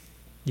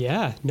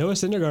 Yeah, Noah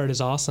Syndergaard is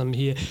awesome.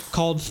 He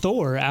called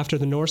Thor after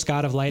the Norse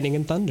god of lightning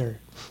and thunder.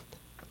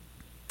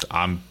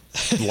 I'm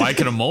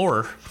liking him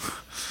more.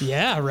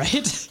 Yeah,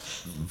 right.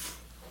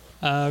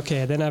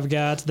 Okay, then I've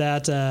got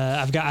that.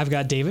 I've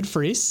got David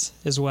Freese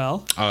as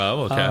well.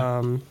 Oh,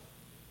 okay.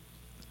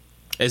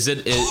 Is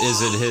it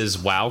his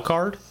WoW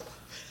card?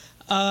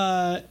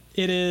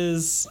 It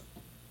is.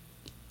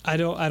 I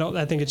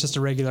think it's just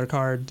a regular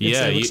card.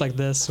 It looks like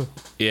this.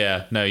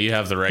 Yeah. No, you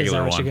have the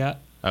regular one. Is that what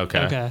you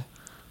got? Okay.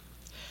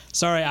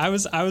 Sorry, I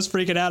was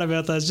freaking out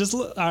about this. Just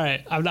all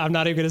right. I'm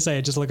not even gonna say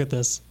it. Just look at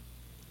this.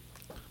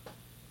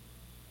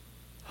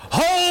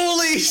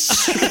 Holy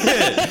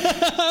shit!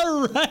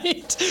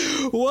 Right?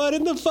 What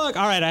in the fuck?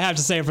 All right, I have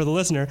to say it for the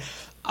listener.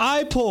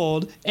 I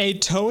pulled a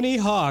Tony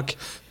Hawk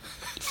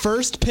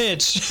first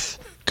pitch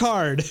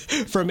card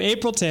from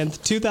April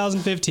 10th,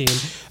 2015.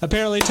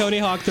 Apparently, Tony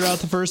Hawk threw out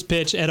the first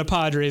pitch at a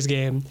Padres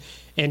game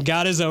and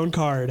got his own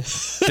card.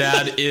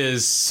 That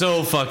is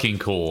so fucking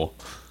cool.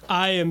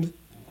 I am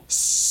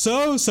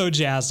so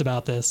jazzed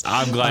about this.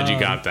 I'm glad you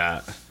got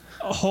that.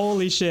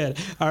 Holy shit.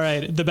 All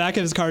right. The back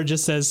of his card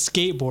just says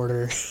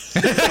skateboarder.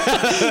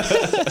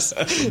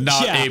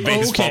 Not a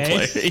baseball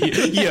player.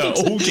 Yeah,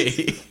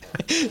 okay.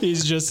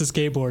 He's just a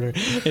skateboarder.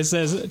 It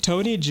says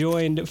Tony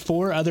joined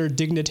 4 other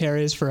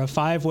dignitaries for a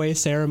 5-way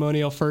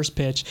ceremonial first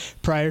pitch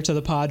prior to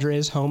the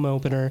Padres home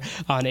opener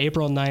on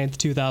April 9th,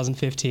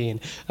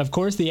 2015. Of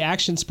course, the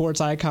action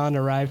sports icon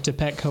arrived to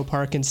Petco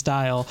Park in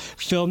style,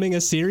 filming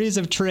a series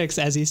of tricks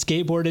as he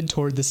skateboarded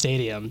toward the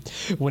stadium.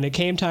 When it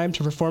came time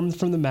to perform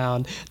from the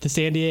mound, the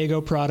San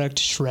Diego product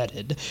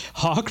shredded.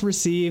 Hawk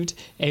received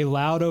a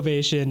loud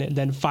ovation,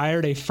 then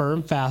fired a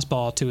firm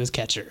fastball to his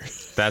catcher.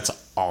 That's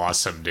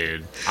awesome,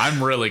 dude.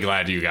 I'm really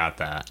glad you got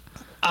that.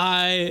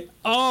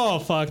 Oh,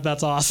 fuck,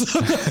 that's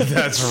awesome.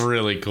 That's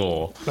really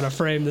cool. I'm going to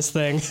frame this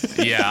thing.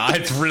 Yeah, I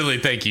really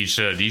think you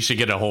should. You should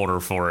get a holder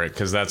for it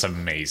because that's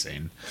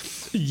amazing.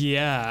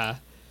 Yeah.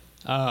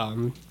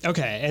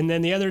 Okay, and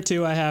then the other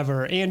two I have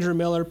are Andrew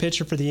Miller,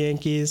 pitcher for the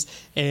Yankees,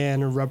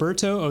 and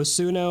Roberto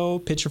Osuna,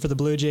 pitcher for the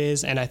Blue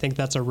Jays, and I think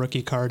that's a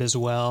rookie card as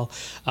well,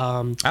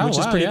 which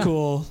is pretty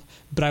cool.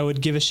 But I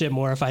would give a shit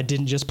more if I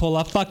didn't just pull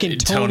a fucking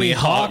Tony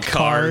Hawk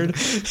card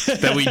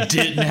that we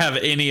didn't have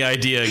any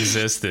idea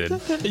existed.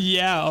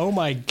 Yeah, oh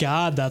my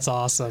God, that's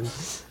awesome.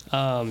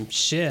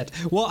 Shit.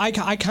 Well, I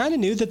kind of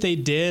knew that they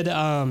did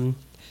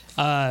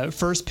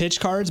first pitch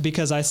cards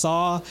because I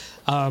saw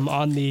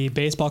on the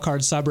baseball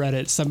card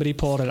subreddit somebody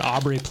pulled an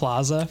Aubrey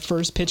Plaza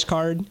first pitch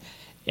card,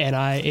 and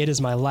it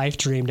is my life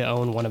dream to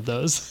own one of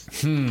those.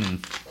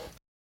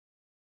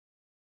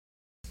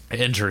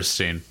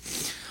 Interesting.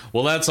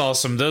 Well, that's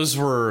awesome. Those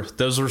were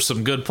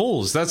some good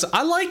pulls. I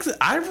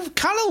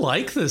kind of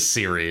like this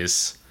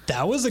series.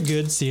 That was a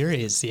good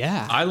series,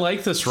 yeah. I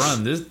like this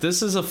run.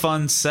 This is a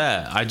fun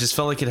set. I just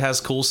felt like it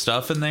has cool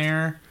stuff in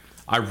there.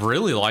 I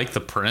really like the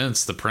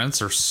prints. The prints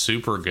are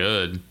super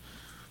good.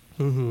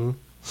 Mm-hmm.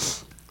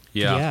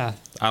 Yeah.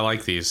 I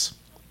like these.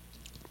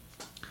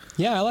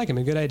 Yeah, I like them.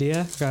 A good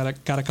idea.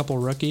 Got a couple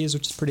rookies,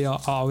 which is pretty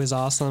always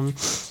awesome.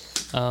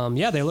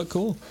 Yeah, they look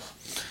cool.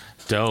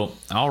 Dope.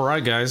 All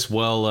right, guys.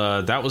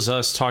 Well, that was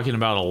us talking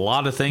about a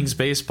lot of things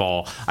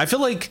baseball. I feel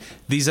like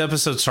these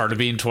episodes started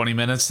being 20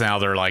 minutes. Now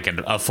they're like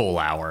a full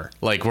hour.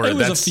 Like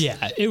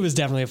it was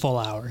definitely a full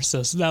hour.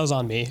 So that was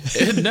on me.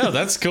 No,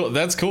 that's cool.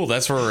 That's cool.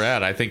 That's where we're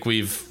at. I think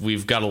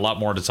we've got a lot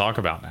more to talk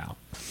about now.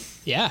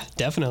 Yeah,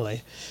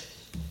 definitely.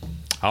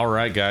 All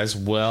right, guys.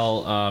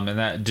 Well,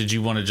 did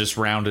you want to just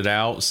round it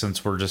out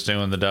since we're just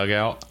doing the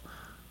dugout?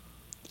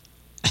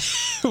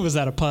 Was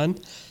that a pun?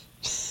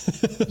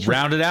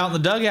 Round it out in the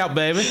dugout,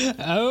 baby.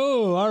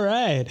 Oh, all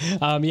right.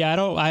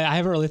 Yeah, I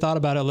haven't really thought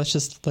about it. Let's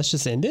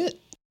just end it.